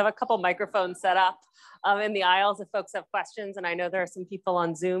grief. We have a couple microphones set up in the aisles if folks have questions, and I know there are some people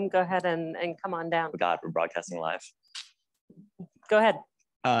on Zoom. Go ahead and come on down. Oh God, we're broadcasting live. Go ahead.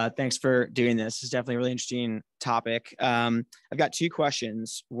 Thanks for doing this. It's definitely a really interesting topic. I've got 2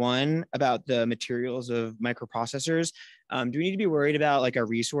 questions. One about the materials of microprocessors. Do we need to be worried about like a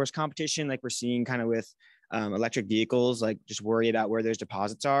resource competition like we're seeing kind of with electric vehicles, like just worry about where those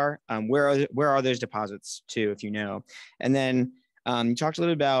deposits are? Where are those deposits too, if you know? And then you talked a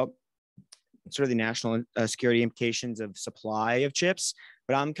little bit about sort of the national security implications of supply of chips,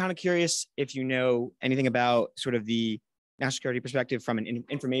 but I'm kind of curious if you know anything about sort of the national security perspective from an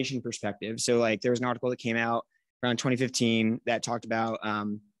information perspective. So like there was an article that came out around 2015 that talked about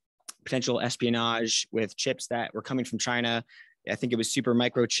potential espionage with chips that were coming from China. I think it was super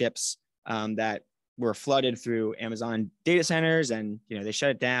microchips that were flooded through Amazon data centers, and they shut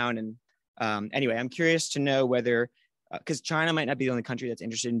it down. And anyway, I'm curious to know whether, because China might not be the only country that's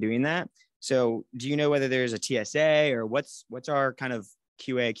interested in doing that. So do you know whether there's a TSA or what's our kind of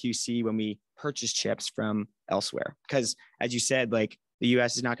QA, QC when we purchase chips from elsewhere? Because as you said, like the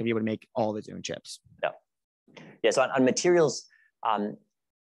US is not going to be able to make all of its own chips. Yeah. So on materials, I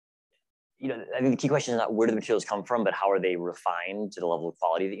think the key question is not where do the materials come from, but how are they refined to the level of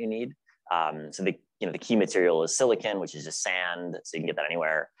quality that you need. So the key material is silicon, which is just sand, so you can get that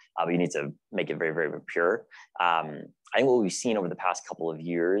anywhere. But you need to make it very, very, very pure. I think what we've seen over the past couple of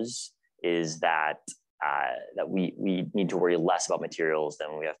years is that we need to worry less about materials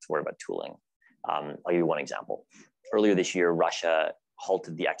than we have to worry about tooling. I'll give you one example. Earlier this year, Russia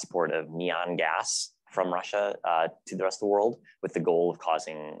halted the export of neon gas from Russia to the rest of the world with the goal of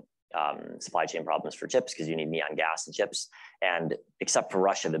causing supply chain problems for chips, because you need neon gas and chips. And except for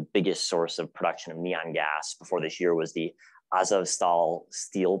Russia, the biggest source of production of neon gas before this year was the Azovstal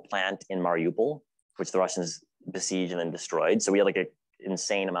steel plant in Mariupol, which the Russians besieged and then destroyed. So we had like an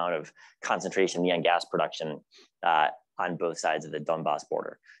insane amount of concentration of neon gas production on both sides of the Donbass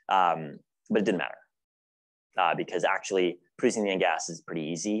border. But it didn't matter. because actually producing the gas is pretty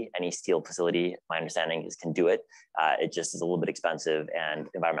easy. Any steel facility, my understanding is, can do it. It just is a little bit expensive and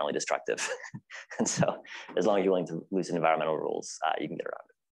environmentally destructive. And so as long as you're willing to loosen environmental rules, you can get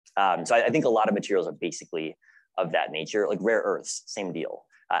around it. So I think a lot of materials are basically of that nature, like rare earths, same deal.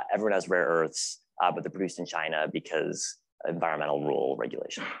 Everyone has rare earths, but they're produced in China because environmental rule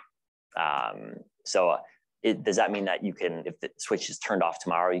regulation. Does that mean that you can, if the switch is turned off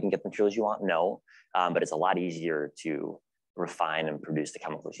tomorrow, you can get the materials you want? No, but it's a lot easier to refine and produce the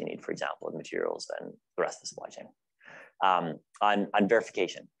chemicals you need, for example, in materials than the rest of the supply chain. On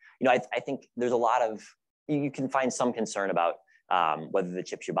verification, I think there's a lot of, you can find some concern about whether the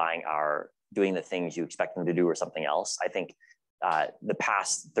chips you're buying are doing the things you expect them to do or something else. I think the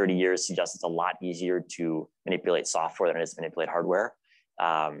past 30 years suggests it's a lot easier to manipulate software than it is to manipulate hardware.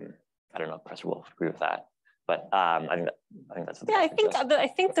 I don't know if Professor Wolff agree with that, but I think that's what. Yeah, I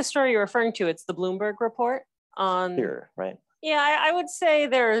think the story you're referring to, it's the Bloomberg report on. Here, right? Yeah, I would say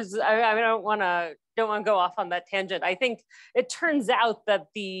there's. I don't want to go off on that tangent. I think it turns out that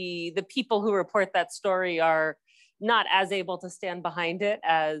the people who report that story are not as able to stand behind it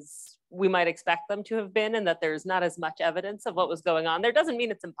as we might expect them to have been, and that there's not as much evidence of what was going on there. Doesn't mean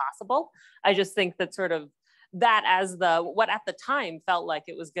it's impossible. I just think that sort of that as what at the time felt like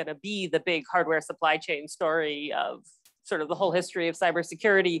it was going to be the big hardware supply chain story of sort of the whole history of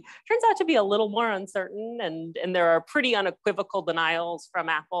cybersecurity turns out to be a little more uncertain. And there are pretty unequivocal denials from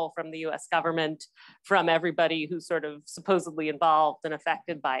Apple, from the US government, from everybody who's sort of supposedly involved and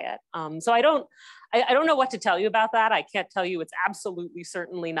affected by it. So I don't know what to tell you about that. I can't tell you it's absolutely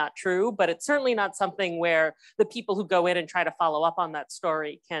certainly not true, but it's certainly not something where the people who go in and try to follow up on that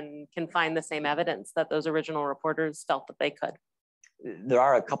story can find the same evidence that those original reporters felt that they could. There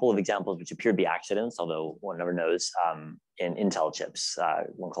are a couple of examples which appear to be accidents, although one never knows, in Intel chips,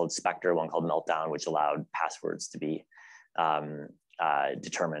 one called Spectre, one called Meltdown, which allowed passwords to be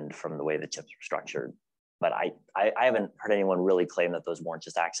determined from the way the chips were structured. But I haven't heard anyone really claim that those weren't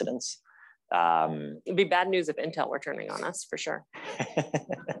just accidents. It'd be bad news if Intel were turning on us, for sure.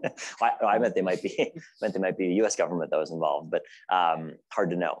 I meant they might be the U.S. government that was involved, but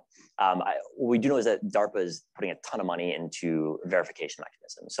hard to know. What we do know is that DARPA is putting a ton of money into verification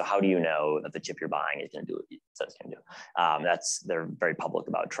mechanisms. So how do you know that the chip you're buying is going to do what it says it's going to do? They're very public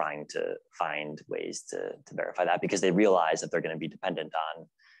about trying to find ways to verify that, because they realize that they're going to be dependent on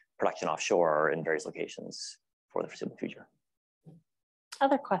production offshore in various locations for the foreseeable future.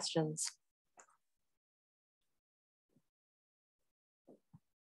 Other questions?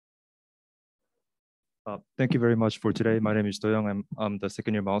 Thank you very much for today. My name is Doyoung. I'm the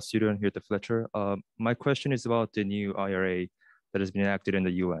second-year math student here at the Fletcher. My question is about the new IRA that has been enacted in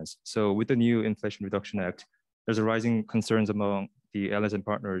the US. So with the new Inflation Reduction Act, there's a rising concerns among the allies and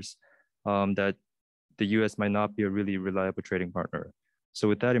partners that the US might not be a really reliable trading partner. So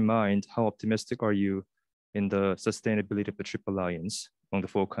with that in mind, how optimistic are you in the sustainability of the Trip Alliance among the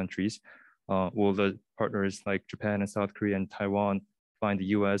 4 countries? Will the partners like Japan and South Korea and Taiwan find the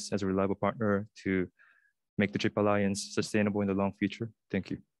US as a reliable partner to make the Trip Alliance sustainable in the long future? Thank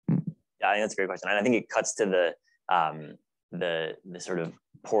you. Yeah, I think that's a great question. And I think it cuts to the sort of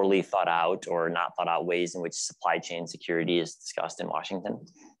poorly thought out or not thought out ways in which supply chain security is discussed in Washington,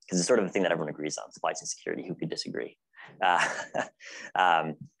 because it's sort of the thing that everyone agrees on, supply chain security. Who could disagree?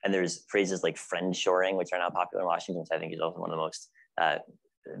 And there's phrases like friend shoring, which are now popular in Washington, which I think is also one of the most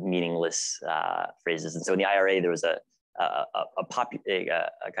meaningless phrases. And so in the IRA, there was a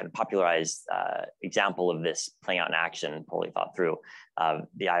kind of popularized example of this playing out in action, poorly thought through.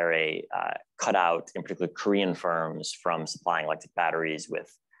 The IRA cut out, in particular, Korean firms from supplying electric batteries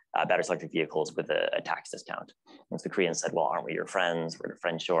with battery electric vehicles with a tax discount. And so the Koreans said, well, aren't we your friends? We're to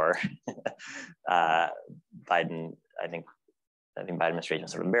friend shore. Biden, I think Biden administration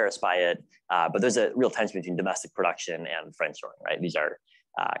was sort of embarrassed by it. But there's a real tension between domestic production and friend shoring, right? These are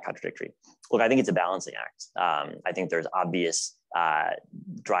contradictory. Look, I think it's a balancing act. I think there's obvious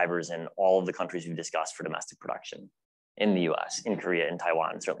drivers in all of the countries we've discussed for domestic production, in the US, in Korea, in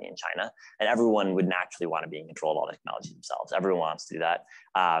Taiwan, and certainly in China. And everyone would naturally want to be in control of all the technology themselves. Everyone wants to do that.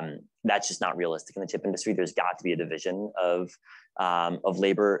 That's just not realistic in the chip industry. There's got to be a division of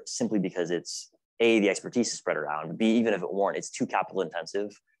labor, simply because it's A, the expertise is spread around, B, even if it weren't, it's too capital intensive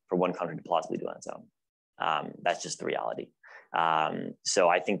for one country to plausibly do on its own. That's just the reality. So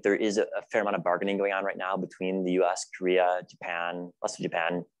I think there is a fair amount of bargaining going on right now between the US, Korea, Japan, less of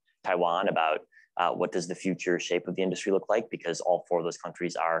Japan, Taiwan, about what does the future shape of the industry look like, because all 4 of those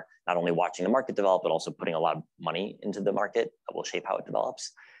countries are not only watching the market develop, but also putting a lot of money into the market that will shape how it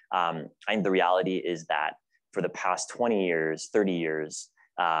develops. I think the reality is that for the past 20 years, 30 years,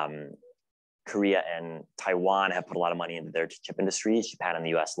 Korea and Taiwan have put a lot of money into their chip industries, Japan and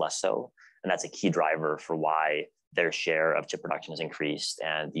the US less so. And that's a key driver for why their share of chip production has increased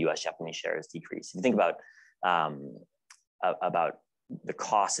and the US Japanese share has decreased. If you think about the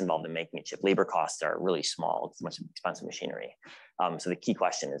costs involved in making a chip, labor costs are really small. It's much expensive machinery. So the key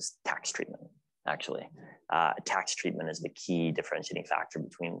question is tax treatment, actually. Tax treatment is the key differentiating factor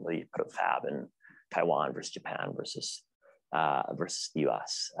between whether you put a fab in Taiwan versus Japan versus the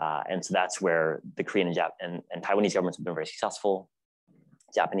US. And so that's where the Korean and Taiwanese governments have been very successful.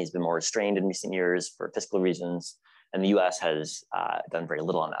 Japanese have been more restrained in recent years for fiscal reasons. And the US has done very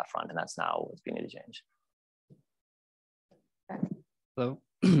little on that front. And that's now what's beginning to change. Hello,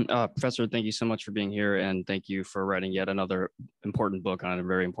 Professor, thank you so much for being here. And thank you for writing yet another important book on a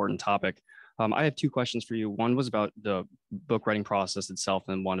very important topic. I have two questions for you. One was about the book writing process itself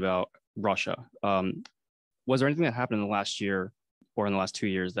and one about Russia. Was there anything that happened in the last year or in the last 2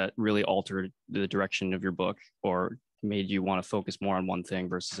 years that really altered the direction of your book or made you want to focus more on one thing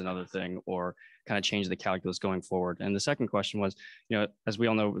versus another thing or kind of change the calculus going forward? And the second question was, as we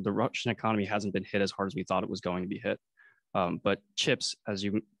all know, the Russian economy hasn't been hit as hard as we thought it was going to be hit. But chips, as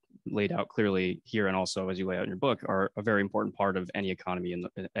you laid out clearly here and also as you lay out in your book, are a very important part of any economy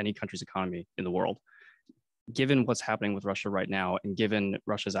in any country's economy in the world. Given what's happening with Russia right now, and given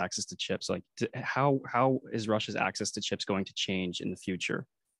Russia's access to chips, like how is Russia's access to chips going to change in the future?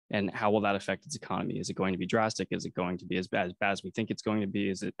 And how will that affect its economy? Is it going to be drastic? Is it going to be as bad as we think it's going to be?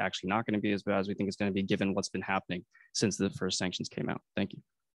 Is it actually not going to be as bad as we think it's going to be, given what's been happening since the first sanctions came out? Thank you.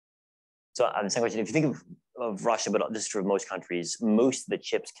 So on the second question, if you think of Russia, but this is true of most countries, most of the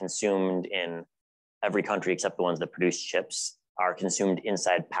chips consumed in every country except the ones that produce chips are consumed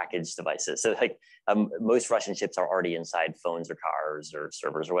inside packaged devices. So like most Russian chips are already inside phones or cars or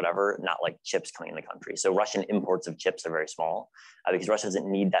servers or whatever, not like chips coming in the country. So Russian imports of chips are very small because Russia doesn't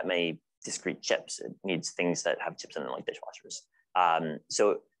need that many discrete chips. It needs things that have chips in them like dishwashers.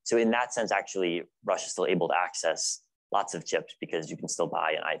 So in that sense, actually, Russia's still able to access lots of chips because you can still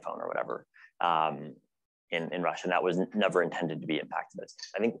buy an iPhone or whatever in Russia. And that was never intended to be impacted.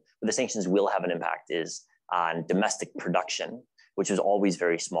 I think where the sanctions will have an impact is on domestic production, which was always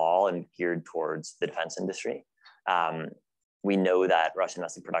very small and geared towards the defense industry. We know that Russian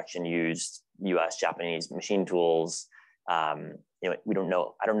domestic production used US, Japanese machine tools. We don't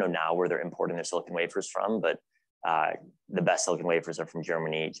know, I don't know now where they're importing their silicon wafers from, but the best silicon wafers are from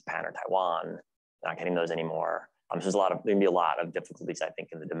Germany, Japan, or Taiwan. They're not getting those anymore. So there's going to be a lot of difficulties, I think,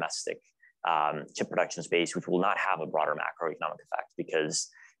 in the domestic chip production space, which will not have a broader macroeconomic effect because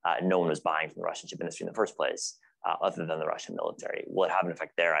no one was buying from the Russian chip industry in the first place, other than the Russian military. Will it have an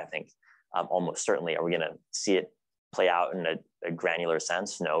effect there? I think almost certainly. Are we going to see it play out in a granular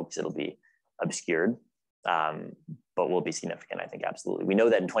sense? No, because it'll be obscured, but will be significant, I think, absolutely. We know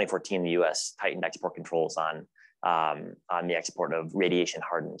that in 2014, the US tightened export controls on the export of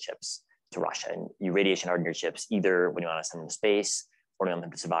radiation-hardened chips to Russia. And you radiation harden your chips either when you want to send them to space or you want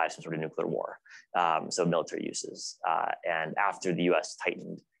them to survive some sort of nuclear war, so military uses. And after the US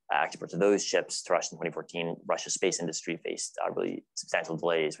tightened exports of those chips to Russia in 2014, Russia's space industry faced really substantial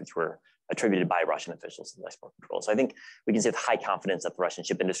delays, which were attributed by Russian officials to export control. So I think we can say with high confidence that the Russian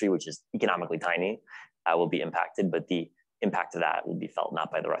chip industry, which is economically tiny, will be impacted, but the impact of that will be felt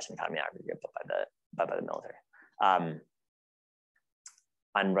not by the Russian economy aggregate, but by the military.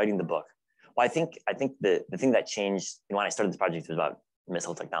 On writing the book, well, I think the thing that changed when I started this project was about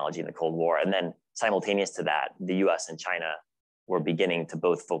missile technology in the Cold War. And then simultaneous to that, the US and China were beginning to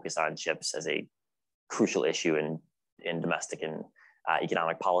both focus on chips as a crucial issue in domestic and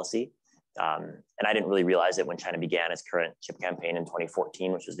economic policy. And I didn't really realize it when China began its current chip campaign in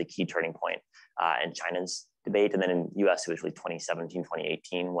 2014, which was the key turning point in China's debate. And then in the US, it was really 2017,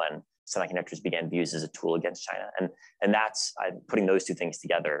 2018, when semiconductors began to be used as a tool against China. And that's putting those two things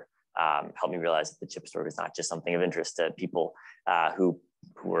together helped me realize that the chip story is not just something of interest to people who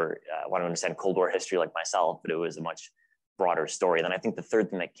want to understand Cold War history like myself, but it was a much broader story. Then I think the third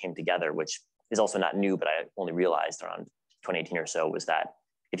thing that came together, which is also not new, but I only realized around 2018 or so, was that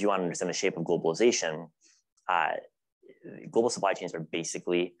if you want to understand the shape of globalization, global supply chains are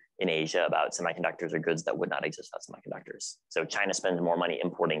basically in Asia about semiconductors or goods that would not exist without semiconductors. So China spends more money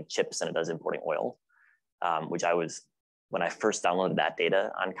importing chips than it does importing oil, which when I first downloaded that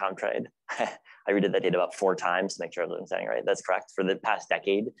data on Comtrade, I redid that data about 4 times to make sure I was understanding right. That's correct. For the past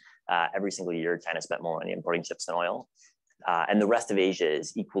decade, every single year, China spent more money importing chips than oil. And the rest of Asia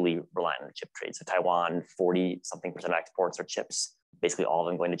is equally reliant on the chip trade. So Taiwan, 40-something% of exports are chips, basically all of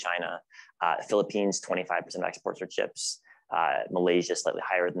them going to China. Philippines, 25% of exports are chips. Malaysia, slightly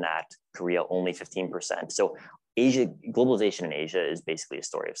higher than that. Korea, only 15%. So globalization in Asia is basically a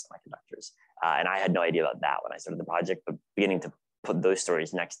story of semiconductors. And I had no idea about that when I started the project, but beginning to put those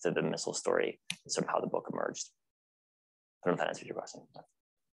stories next to the missile story is sort of how the book emerged. I don't know if that answers your question.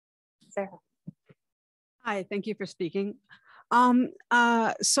 Sarah. Hi, thank you for speaking. So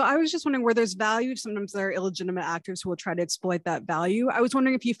I was just wondering where there's value, sometimes there are illegitimate actors who will try to exploit that value. I was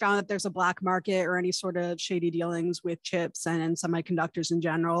wondering if you found that there's a black market or any sort of shady dealings with chips and semiconductors in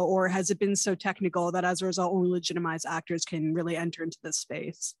general, or has it been so technical that as a result, only legitimized actors can really enter into this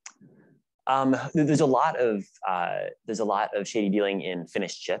space? There's a lot of shady dealing in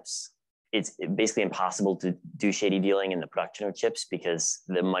finished chips. It's basically impossible to do shady dealing in the production of chips because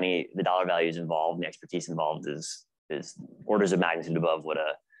the dollar values involved, and the expertise involved is orders of magnitude above what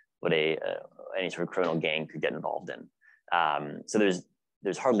any sort of criminal gang could get involved in. So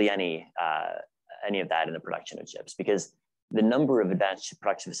there's hardly any of that in the production of chips because the number of advanced chip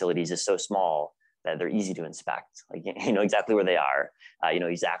production facilities is so small that they're easy to inspect. Like you know exactly where they are, you know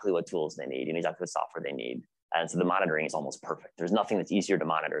exactly what tools they need, you know exactly what software they need, and so the monitoring is almost perfect. There's nothing that's easier to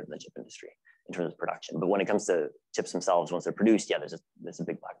monitor than the chip industry in terms of production. But when it comes to chips themselves, once they're produced, yeah, there's a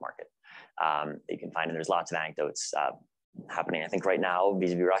big black market that you can find, and there's lots of anecdotes happening, I think, right now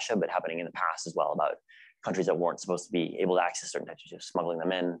vis-a-vis Russia, but happening in the past as well about countries that weren't supposed to be able to access certain types of chips, smuggling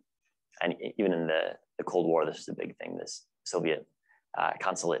them in. And even in the Cold War, this was a big thing. This Soviet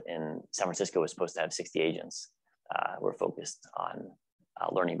consulate in San Francisco was supposed to have 60 agents who were focused on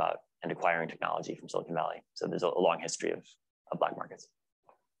learning about and acquiring technology from Silicon Valley. So there's a long history of black markets.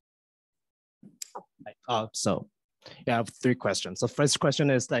 So yeah, I have 3 questions. The first question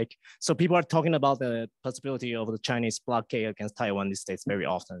is like, so people are talking about the possibility of the Chinese blockade against Taiwan these days very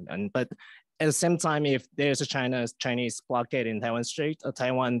often. But at the same time, if there's a Chinese blockade in Taiwan Strait,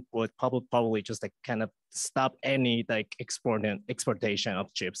 Taiwan would probably just like kind of stop any like exportation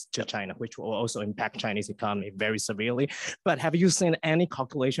of chips to China, which will also impact Chinese economy very severely. But have you seen any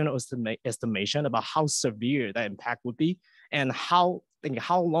calculation or estimation about how severe that impact would be, and how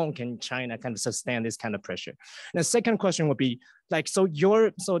long can China kind of sustain this kind of pressure? And the second question would be like, so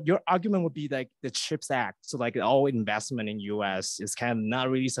your argument would be like the CHIPS Act, so like all investment in US is kind of not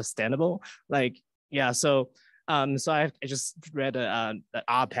really sustainable. Like, yeah, so I just read an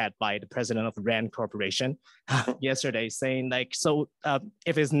op-ed by the president of RAND Corporation yesterday saying like, so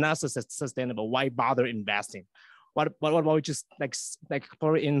if it's not sustainable, why bother investing? What about we just like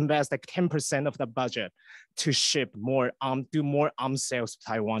probably invest like 10% of the budget to ship more, do more sales to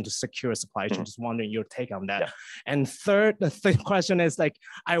Taiwan to secure supply chain? Just wondering your take on that. Yeah. And the third question is like,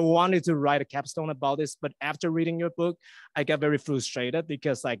 I wanted to write a capstone about this, but after reading your book, I got very frustrated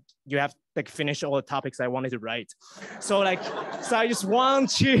because like you have like finished all the topics I wanted to write. So I just want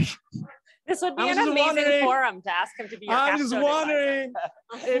to. This would be an amazing forum to ask him to be your capstone. I'm just wondering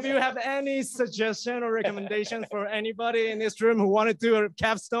if you have any suggestion or recommendation for anybody in this room who want to do a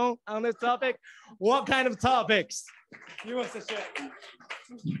capstone on this topic. What kind of topics you want to share?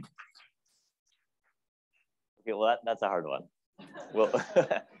 Okay, well, that's a hard one. Well,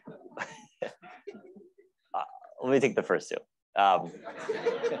 let me take the first 2.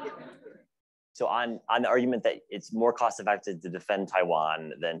 So on the argument that it's more cost effective to defend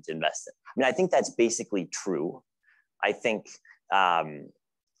Taiwan than to invest in. I mean, I think that's basically true. I think, I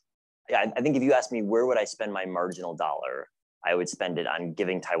think if you ask me where would I spend my marginal dollar, I would spend it on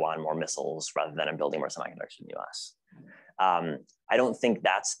giving Taiwan more missiles rather than on building more semiconductors in the US. I don't think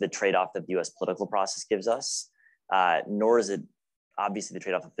that's the trade-off that the US political process gives us, nor is it obviously the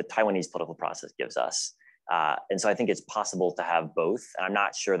trade-off that the Taiwanese political process gives us. And so I think it's possible to have both. And I'm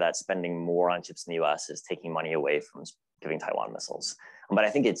not sure that spending more on chips in the US is taking money away from giving Taiwan missiles. But I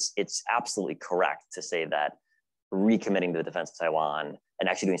think it's absolutely correct to say that recommitting to the defense of Taiwan and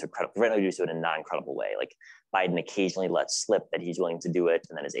actually doing so right now, you do it in a non-credible way. Like Biden occasionally lets slip that he's willing to do it,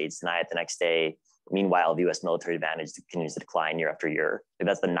 and then his aides deny it the next day. Meanwhile, the US military advantage continues to decline year after year. Like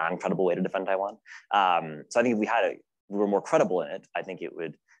that's the non-credible way to defend Taiwan. So I think if we were more credible in it, I think it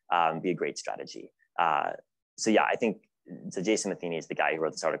would be a great strategy. So yeah, I think so. Jason Matheny is the guy who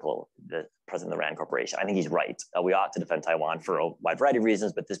wrote this article, the president of the RAND Corporation. I think he's right. We ought to defend Taiwan for a wide variety of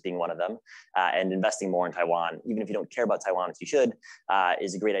reasons, but this being one of them. And investing more in Taiwan, even if you don't care about Taiwan as you should,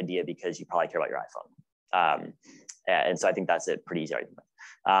 is a great idea because you probably care about your iPhone. And so I think that's a pretty easy argument.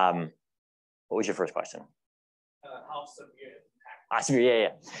 What was your first question? How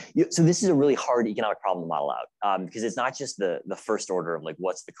severe? Yeah. So this is a really hard economic problem to model out because it's not just the first order of like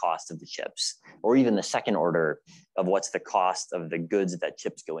what's the cost of the chips, or even the second order of what's the cost of the goods that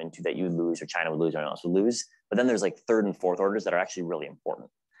chips go into that you lose or China would lose or anyone else would lose. But then there's like third and fourth orders that are actually really important.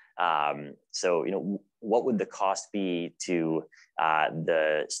 So what would the cost be to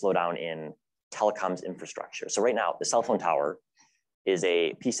the slowdown in telecoms infrastructure. So right now, the cell phone tower is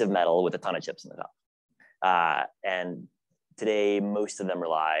a piece of metal with a ton of chips in the top. And today, most of them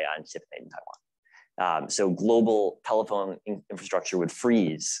rely on chips made in Taiwan. So global telephone infrastructure would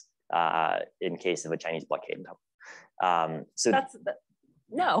freeze in case of a Chinese blockade in Taiwan.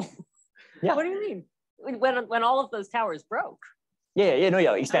 No. Yeah. What do you mean? When all of those towers broke?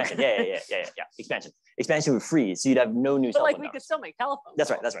 Expansion. Expansion would freeze, so you'd have no new cell phone we towers. could still make telephones.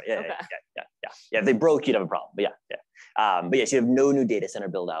 That's right. Yeah, if they broke, you'd have a problem. But yes, you have no new data center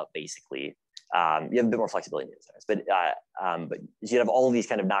build out. Basically, you have a bit more flexibility in data centers, but you'd have all of these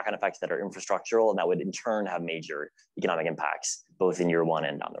kind of knock-on effects that are infrastructural, and that would in turn have major economic impacts, both in year one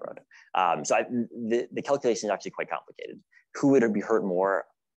and down the road. So the calculation is actually quite complicated. Who would be hurt more?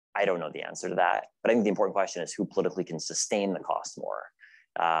 I don't know the answer to that, but I think the important question is who politically can sustain the cost more,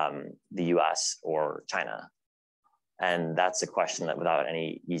 the US or China? And that's a question that without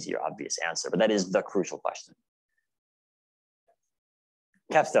any easy or obvious answer, but that is the crucial question.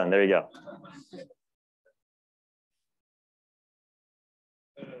 Capstone, there you go.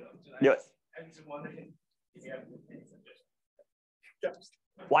 Do it.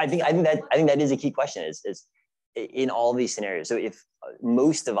 Well, I think that is a key question is in all these scenarios. So if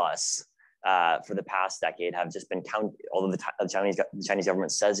most of us for the past decade have just been although the Chinese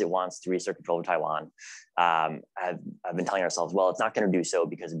government says it wants to reassert control of Taiwan, have been telling ourselves, well, it's not going to do so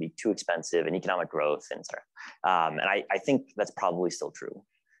because it'd be too expensive and economic growth, and etc. And I think that's probably still true.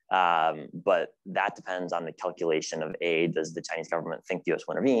 But that depends on the calculation of A, does the Chinese government think the US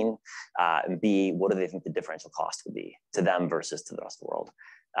will intervene? And B, what do they think the differential cost will be to them versus to the rest of the world?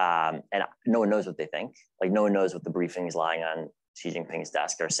 And no one knows what they think. Like no one knows what the briefings lying on Xi Jinping's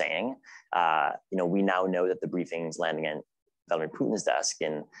desk are saying. We now know that the briefings landing on Vladimir Putin's desk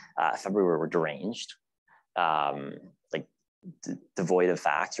in February were deranged, devoid of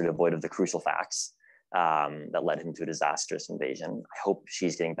facts or devoid of the crucial facts that led him to a disastrous invasion. I hope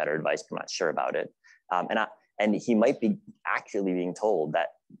she's getting better advice, but I'm not sure about it. And he might be accurately being told that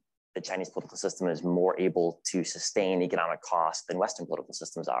the Chinese political system is more able to sustain economic costs than Western political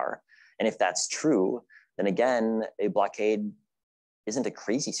systems are. And if that's true, then again, a blockade isn't a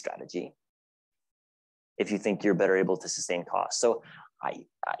crazy strategy if you think you're better able to sustain costs. So I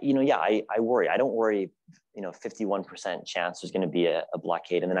worry. I don't worry, 51% chance there's going to be a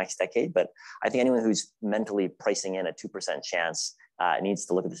blockade in the next decade, but I think anyone who's mentally pricing in a 2% chance needs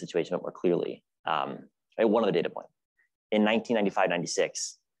to look at the situation a bit more clearly. One other data point. In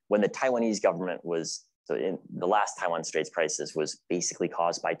 1995-96, when the Taiwanese government in the last Taiwan Straits crisis was basically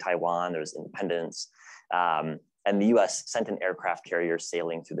caused by Taiwan, there was independence, and the US sent an aircraft carrier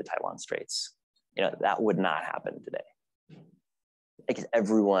sailing through the Taiwan Straits. That would not happen today. Because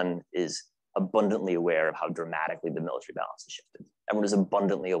everyone is abundantly aware of how dramatically the military balance has shifted. Everyone is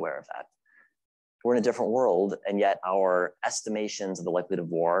abundantly aware of that. We're in a different world, and yet our estimations of the likelihood of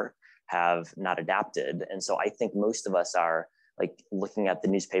war have not adapted. And so I think most of us are looking at the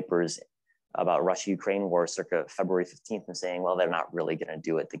newspapers about Russia-Ukraine war circa February 15th and saying, well, they're not really going to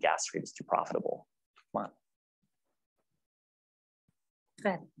do it. The gas rate is too profitable. Come on. Go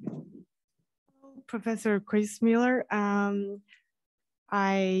ahead. Professor Chris Miller,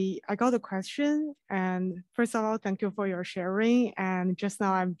 I got a question, and first of all, thank you for your sharing. And just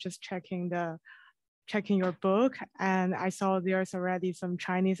now, I'm just checking your book, and I saw there's already some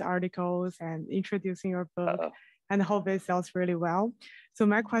Chinese articles and introducing your book, and I hope it sells really well. So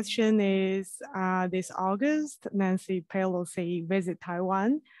my question is, this August, Nancy Pelosi visit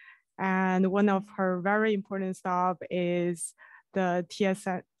Taiwan, and one of her very important stops is the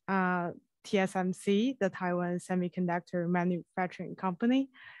TSMC, the Taiwan Semiconductor Manufacturing Company.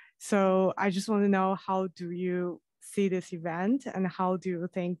 So I just want to know, how do you see this event, and how do you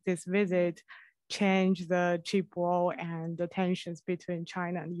think this visit change the chip war and the tensions between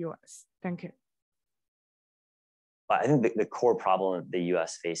China and US? Thank you. I think the core problem the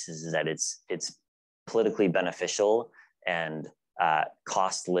US faces is that it's politically beneficial and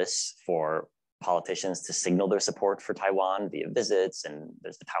costless for politicians to signal their support for Taiwan via visits, and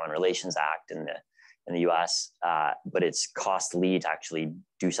there's the Taiwan Relations Act in the US, but it's costly to actually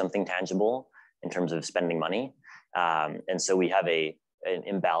do something tangible in terms of spending money. And so we have an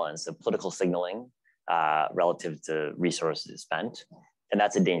imbalance of political signaling relative to resources spent. And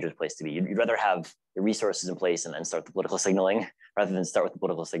that's a dangerous place to be. You'd rather have the resources in place and then start the political signaling rather than start with the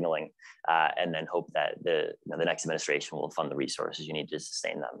political signaling and then hope that the next administration will fund the resources you need to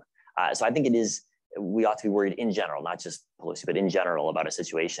sustain them. So I think we ought to be worried in general, not just Pelosi, but in general about a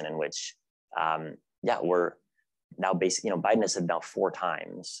situation in which, we're now Biden has said now 4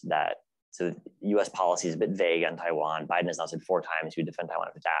 times that, so US policy is a bit vague on Taiwan. Biden has now said 4 times he would defend Taiwan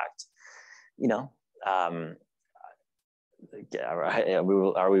if attacked. you know, are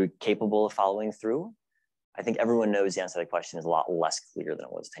we capable of following through? I think everyone knows the answer to that question is a lot less clear than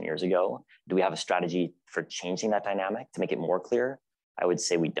it was 10 years ago. Do we have a strategy for changing that dynamic to make it more clear? I would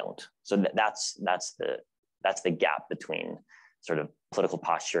say we don't. So that's the gap between sort of political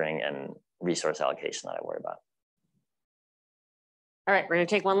posturing and resource allocation that I worry about. All right, we're going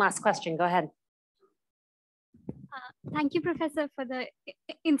to take one last question. Go ahead. Thank you, Professor, for the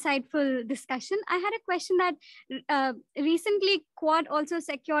insightful discussion. I had a question that recently Quad also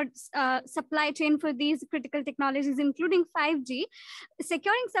secured supply chain for these critical technologies, including 5G.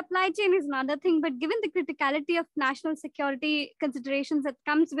 Securing supply chain is another thing, but given the criticality of national security considerations that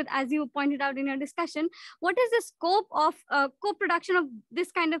comes with, as you pointed out in your discussion, what is the scope of co-production of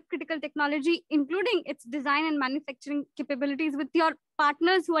this kind of critical technology, including its design and manufacturing capabilities with your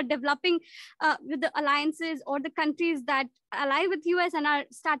partners who are developing with the alliances or the countries that ally with US and are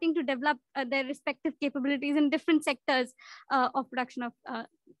starting to develop their respective capabilities in different sectors of production of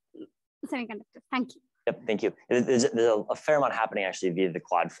semiconductors? Thank you. Yep, thank you. There's a fair amount happening actually via the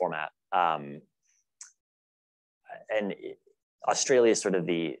Quad format. And Australia is sort of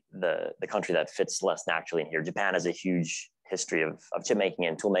the country that fits less naturally in here. Japan has a huge history of chip making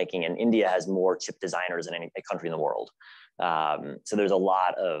and tool making, and India has more chip designers than any country in the world. So there's a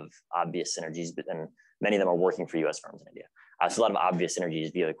lot of obvious synergies, and many of them are working for US firms in India. So a lot of obvious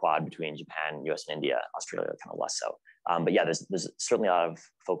synergies via the Quad between Japan, US and India, Australia kind of less so. But yeah, there's certainly a lot of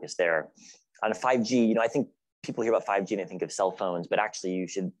focus there. On 5G, you know, I think people hear about 5G and they think of cell phones, but actually you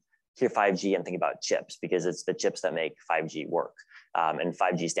should hear 5G and think about chips, because it's the chips that make 5G work. And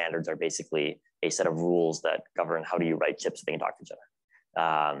 5G standards are basically a set of rules that govern how do you write chips so they can talk to each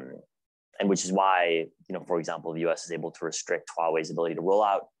other. And which is why, you know, for example, the US is able to restrict Huawei's ability to roll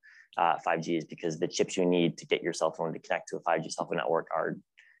out 5G, is because the chips you need to get your cell phone to connect to a 5G cell phone network are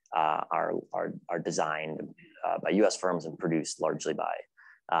designed by US firms and produced largely by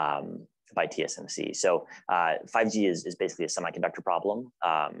TSMC. So 5G is basically a semiconductor problem,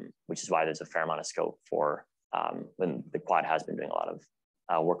 which is why there's a fair amount of scope for when the Quad has been doing a lot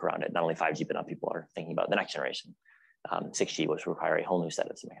of work around it. Not only 5G, but now people are thinking about the next generation, 6G, which will require a whole new set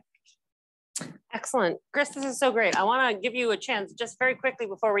of semiconductors. Excellent. Chris, this is so great. I want to give you a chance just very quickly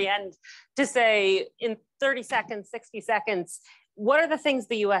before we end to say in 30 seconds, 60 seconds, what are the things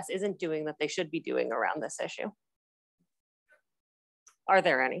the US isn't doing that they should be doing around this issue? Are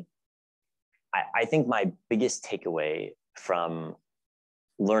there any? I think my biggest takeaway from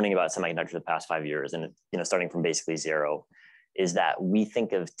learning about semiconductors the past 5 years, and you know, starting from basically zero, is that we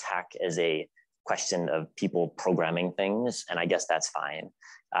think of tech as a question of people programming things, and I guess that's fine.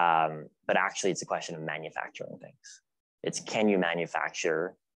 But actually, it's a question of manufacturing things. It's, can you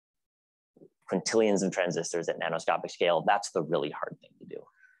manufacture quintillions of transistors at nanoscopic scale? That's the really hard thing to do.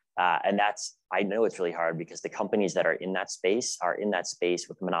 And I know it's really hard because the companies that are in that space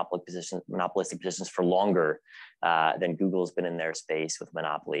with monopolistic positions for longer than Google's been in their space with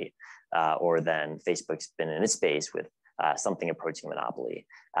monopoly, or than Facebook's been in its space with something approaching monopoly.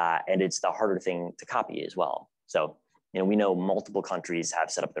 And it's the harder thing to copy as well. So, you know, we know multiple countries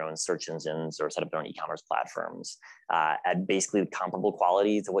have set up their own search engines or set up their own e-commerce platforms at basically comparable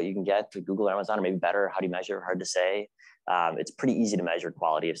quality to what you can get to Google or Amazon, or maybe better. How do you measure? Hard to say. It's pretty easy to measure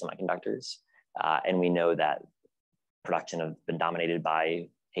quality of semiconductors. And we know that production has been dominated by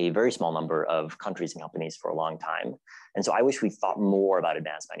a very small number of countries and companies for a long time. And so I wish we thought more about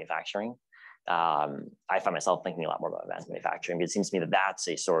advanced manufacturing. I find myself thinking a lot more about advanced manufacturing, because it seems to me that that's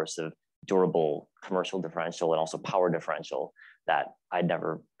a source of durable commercial differential and also power differential that I'd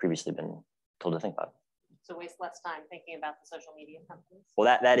never previously been told to think about. So waste less time thinking about the social media companies. Well,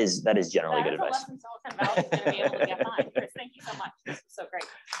 that is generally good advice. That's a lesson Silicon Valley is going to be able to get behind. Chris, thank you so much. This was so great.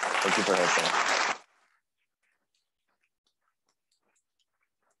 Thank you for hosting.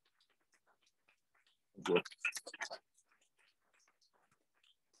 Thank you.